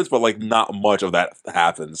lot happens, but like not much of that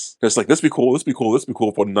happens. It's like this be cool,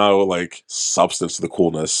 but no like substance to the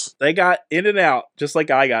coolness. They got in and out, just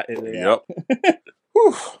like I got in and out.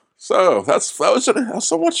 Whew. So that was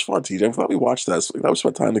so much fun, TJ. I'm glad we watched that. So we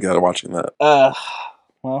spent time together watching that.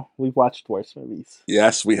 Well, we've watched worse movies.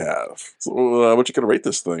 Yes, we have. So, what you gonna rate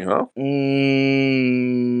this thing, huh?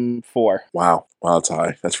 4. Wow, that's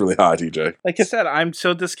high. That's really high, TJ. Like I said, I'm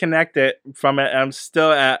so disconnected from it. I'm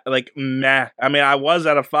still at like meh. I mean, I was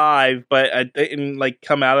at a 5, but I didn't like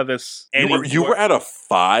come out of this. You were at a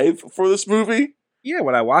 5 for this movie? Yeah,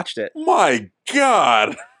 when I watched it. My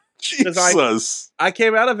God. Jesus. I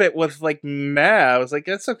came out of it with like meh. I was like,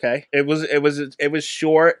 it's okay. It was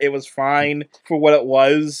short. It was fine for what it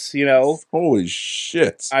was, you know. Holy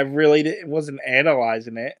shit. I really wasn't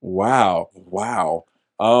analyzing it. Wow.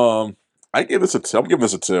 I give this a 2. I'm giving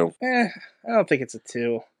this a 2. I don't think it's a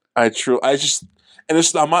 2. I'm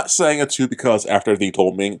not saying a 2 because after they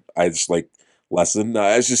told me, I just like lesson.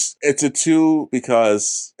 It's a 2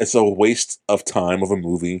 because it's a waste of time of a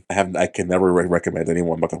movie. I can never recommend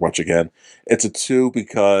anyone to watch again. It's a 2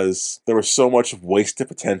 because there was so much wasted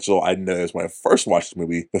potential I noticed when I first watched the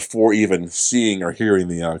movie before even seeing or hearing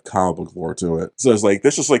the comic book lore to it. So it's like,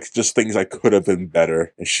 this is like just things I could have been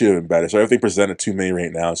better and should have been better. So everything presented to me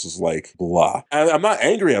right now is just like blah. And I'm not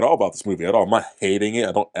angry at all about this movie at all. I'm not hating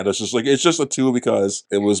it. And it's just a 2 because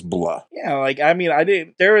it was blah. Yeah, like I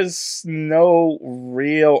mean, there is no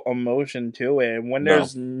real emotion to it, and when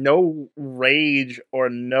there's no rage or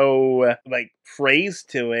no like praise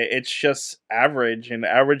to it, it's just average, and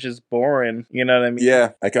average is boring, you know what I mean?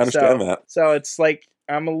 Yeah, I can understand that. So it's like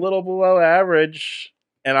I'm a little below average,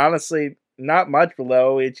 and honestly not much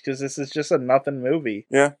below. It's because this is just a nothing movie.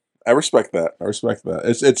 Yeah, I respect that. It's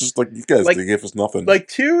just like you guys, they give us nothing. Like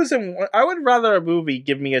 2s and 1. I would rather a movie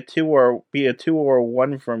give me a 2 or be a 2 or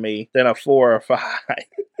 1 for me than a 4 or 5.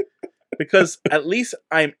 Because at least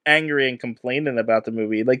I'm angry and complaining about the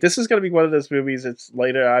movie. Like, this is going to be one of those movies it's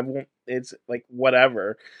later, it's like,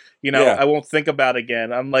 whatever. You know, I won't think about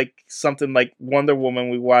again. Unlike something like Wonder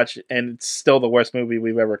Woman we watched, and it's still the worst movie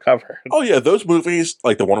we've ever covered. Oh, yeah, those movies,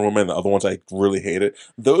 like the Wonder Woman and the other ones I really hated,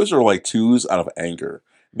 those are like 2s out of anger.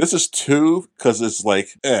 This is 2 because it's like,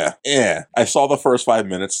 I saw the first 5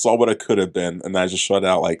 minutes, saw what it could have been, and I just shut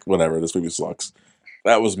out like, whatever, this movie sucks.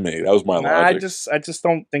 That was me. That was my logic. I just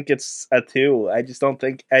don't think it's a 2. I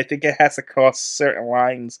think it has to cross certain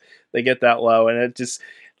lines to get that low, and it just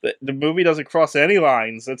the movie doesn't cross any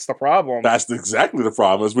lines. That's the problem. That's exactly the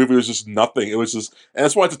problem. This movie was just nothing. It was just, and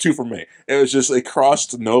that's why it's a 2 for me. It was just, it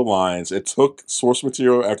crossed no lines. It took source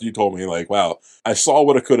material after you told me, like, wow, I saw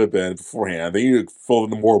what it could have been beforehand. Then you fill in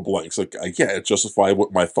the more blanks. Like, it justified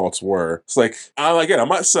what my thoughts were. It's like, again, I'm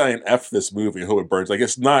not saying F this movie, I hope it burns. Like,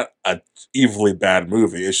 it's not a evilly bad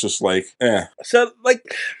movie. It's just like, So,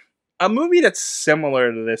 like, a movie that's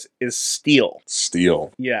similar to this is Steel.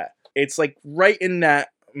 Yeah. It's like right in that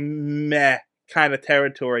meh kind of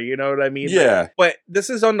territory, you know what I mean? Yeah. But this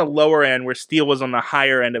is on the lower end, where Steel was on the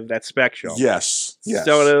higher end of that spectrum. Yes.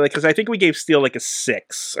 So, because I think we gave Steel like a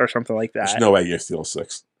 6 or something like that. There's no way you gave Steel a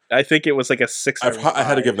 6. I think it was like a 6 or I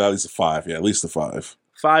had to give that at least a 5. Yeah, at least a 5.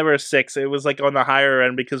 5 or 6. It was like on the higher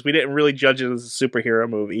end because we didn't really judge it as a superhero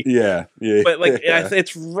movie. Yeah. But like,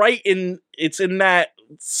 it's right in, it's in that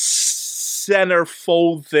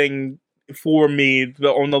centerfold thing for me,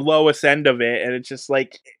 on the lowest end of it, and it's just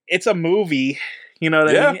like, it's a movie, you know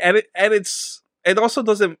what I mean? And it also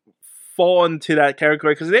doesn't fall into that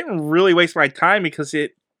category because it didn't really waste my time because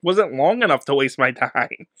it wasn't long enough to waste my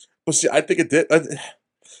time. Well, see, I think it did.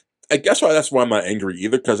 I guess that's why I'm not angry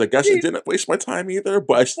either, because I guess it didn't waste my time either,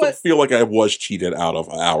 but I still feel like I was cheated out of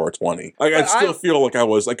an hour 20. Like, I still feel like I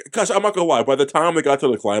was, like, because I'm not gonna lie, by the time they got to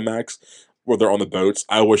the climax, where they're on the boats,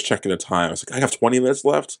 I was checking the time. I was like, I have 20 minutes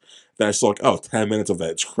left. Then I saw, like, 10 minutes of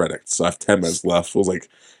that credits. So I have 10 minutes left. I was like,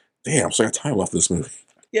 damn, so I got time left in this movie.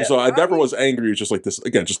 Yeah, so I never was angry. It's just like this,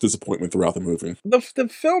 again, just disappointment throughout the movie. The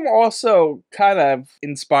film also kind of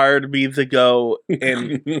inspired me to go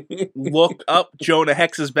and look up Jonah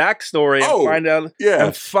Hex's backstory and find out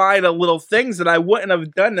and find out little things that I wouldn't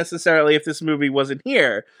have done necessarily if this movie wasn't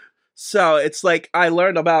here. So it's like I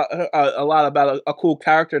learned about a lot about a cool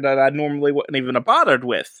character that I normally wouldn't even have bothered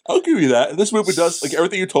with. I'll give you that. This movie does, like,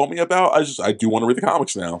 everything you told me about. I do want to read the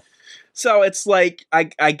comics now. So it's like I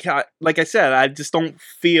got, like I said, I just don't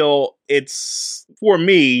feel it's for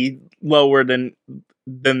me lower than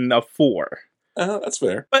a 4. That's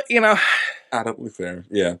fair. But Adequately fair.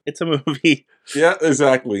 Yeah. it's a movie. Yeah,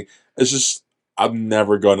 exactly. It's just I'm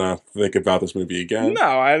never gonna think about this movie again. No,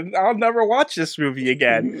 I'll never watch this movie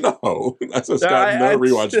again. No, that's just got no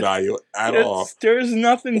rewatch value at all. There's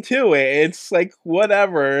nothing to it. It's like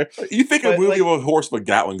whatever. You think a movie with Horace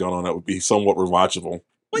McGowan going on it would be somewhat rewatchable?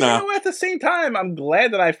 Well, at the same time, I'm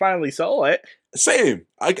glad that I finally saw it. Same.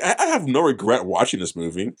 I have no regret watching this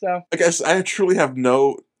movie. So I guess I truly have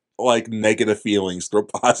no negative feelings or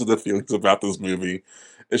positive feelings about this movie.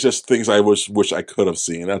 It's just things I wish I could have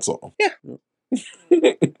seen. That's all. Yeah.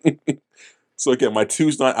 So again, my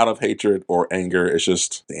 2's not out of hatred or anger. It's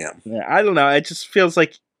just damn. Yeah, I don't know. It just feels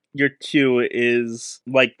like your 2 is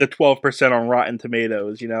like the 12% on Rotten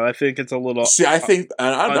Tomatoes. I think it's a little. See, I think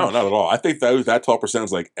I don't know, not at all. I think that 12%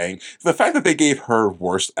 is like the fact that they gave her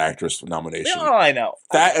worst actress nomination. Oh, I know.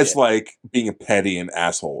 That is like being petty and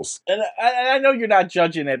assholes. And I know you're not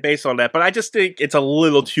judging it based on that, but I just think it's a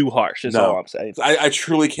little too harsh. Is all I'm saying. I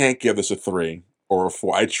truly can't give this a 3 or a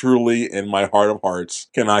 4. I truly, in my heart of hearts,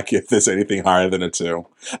 cannot give this anything higher than a 2.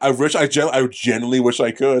 I genuinely wish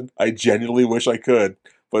I could. I genuinely wish I could.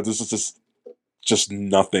 But this is just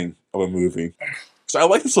nothing of a movie. So I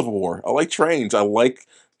like the Civil War. I like trains. I like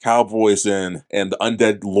cowboys and the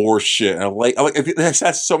undead lore shit. And I like it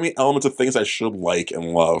has so many elements of things I should like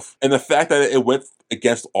and love. And the fact that it went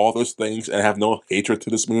against all those things and have no hatred to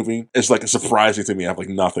this movie is like surprising to me. I have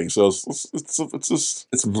nothing. So it's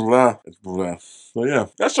blah. It's blah. So yeah,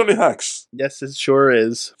 that's Jonah Hex. Yes, it sure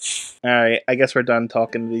is. All right, I guess we're done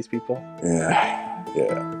talking to these people.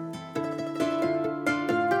 Yeah.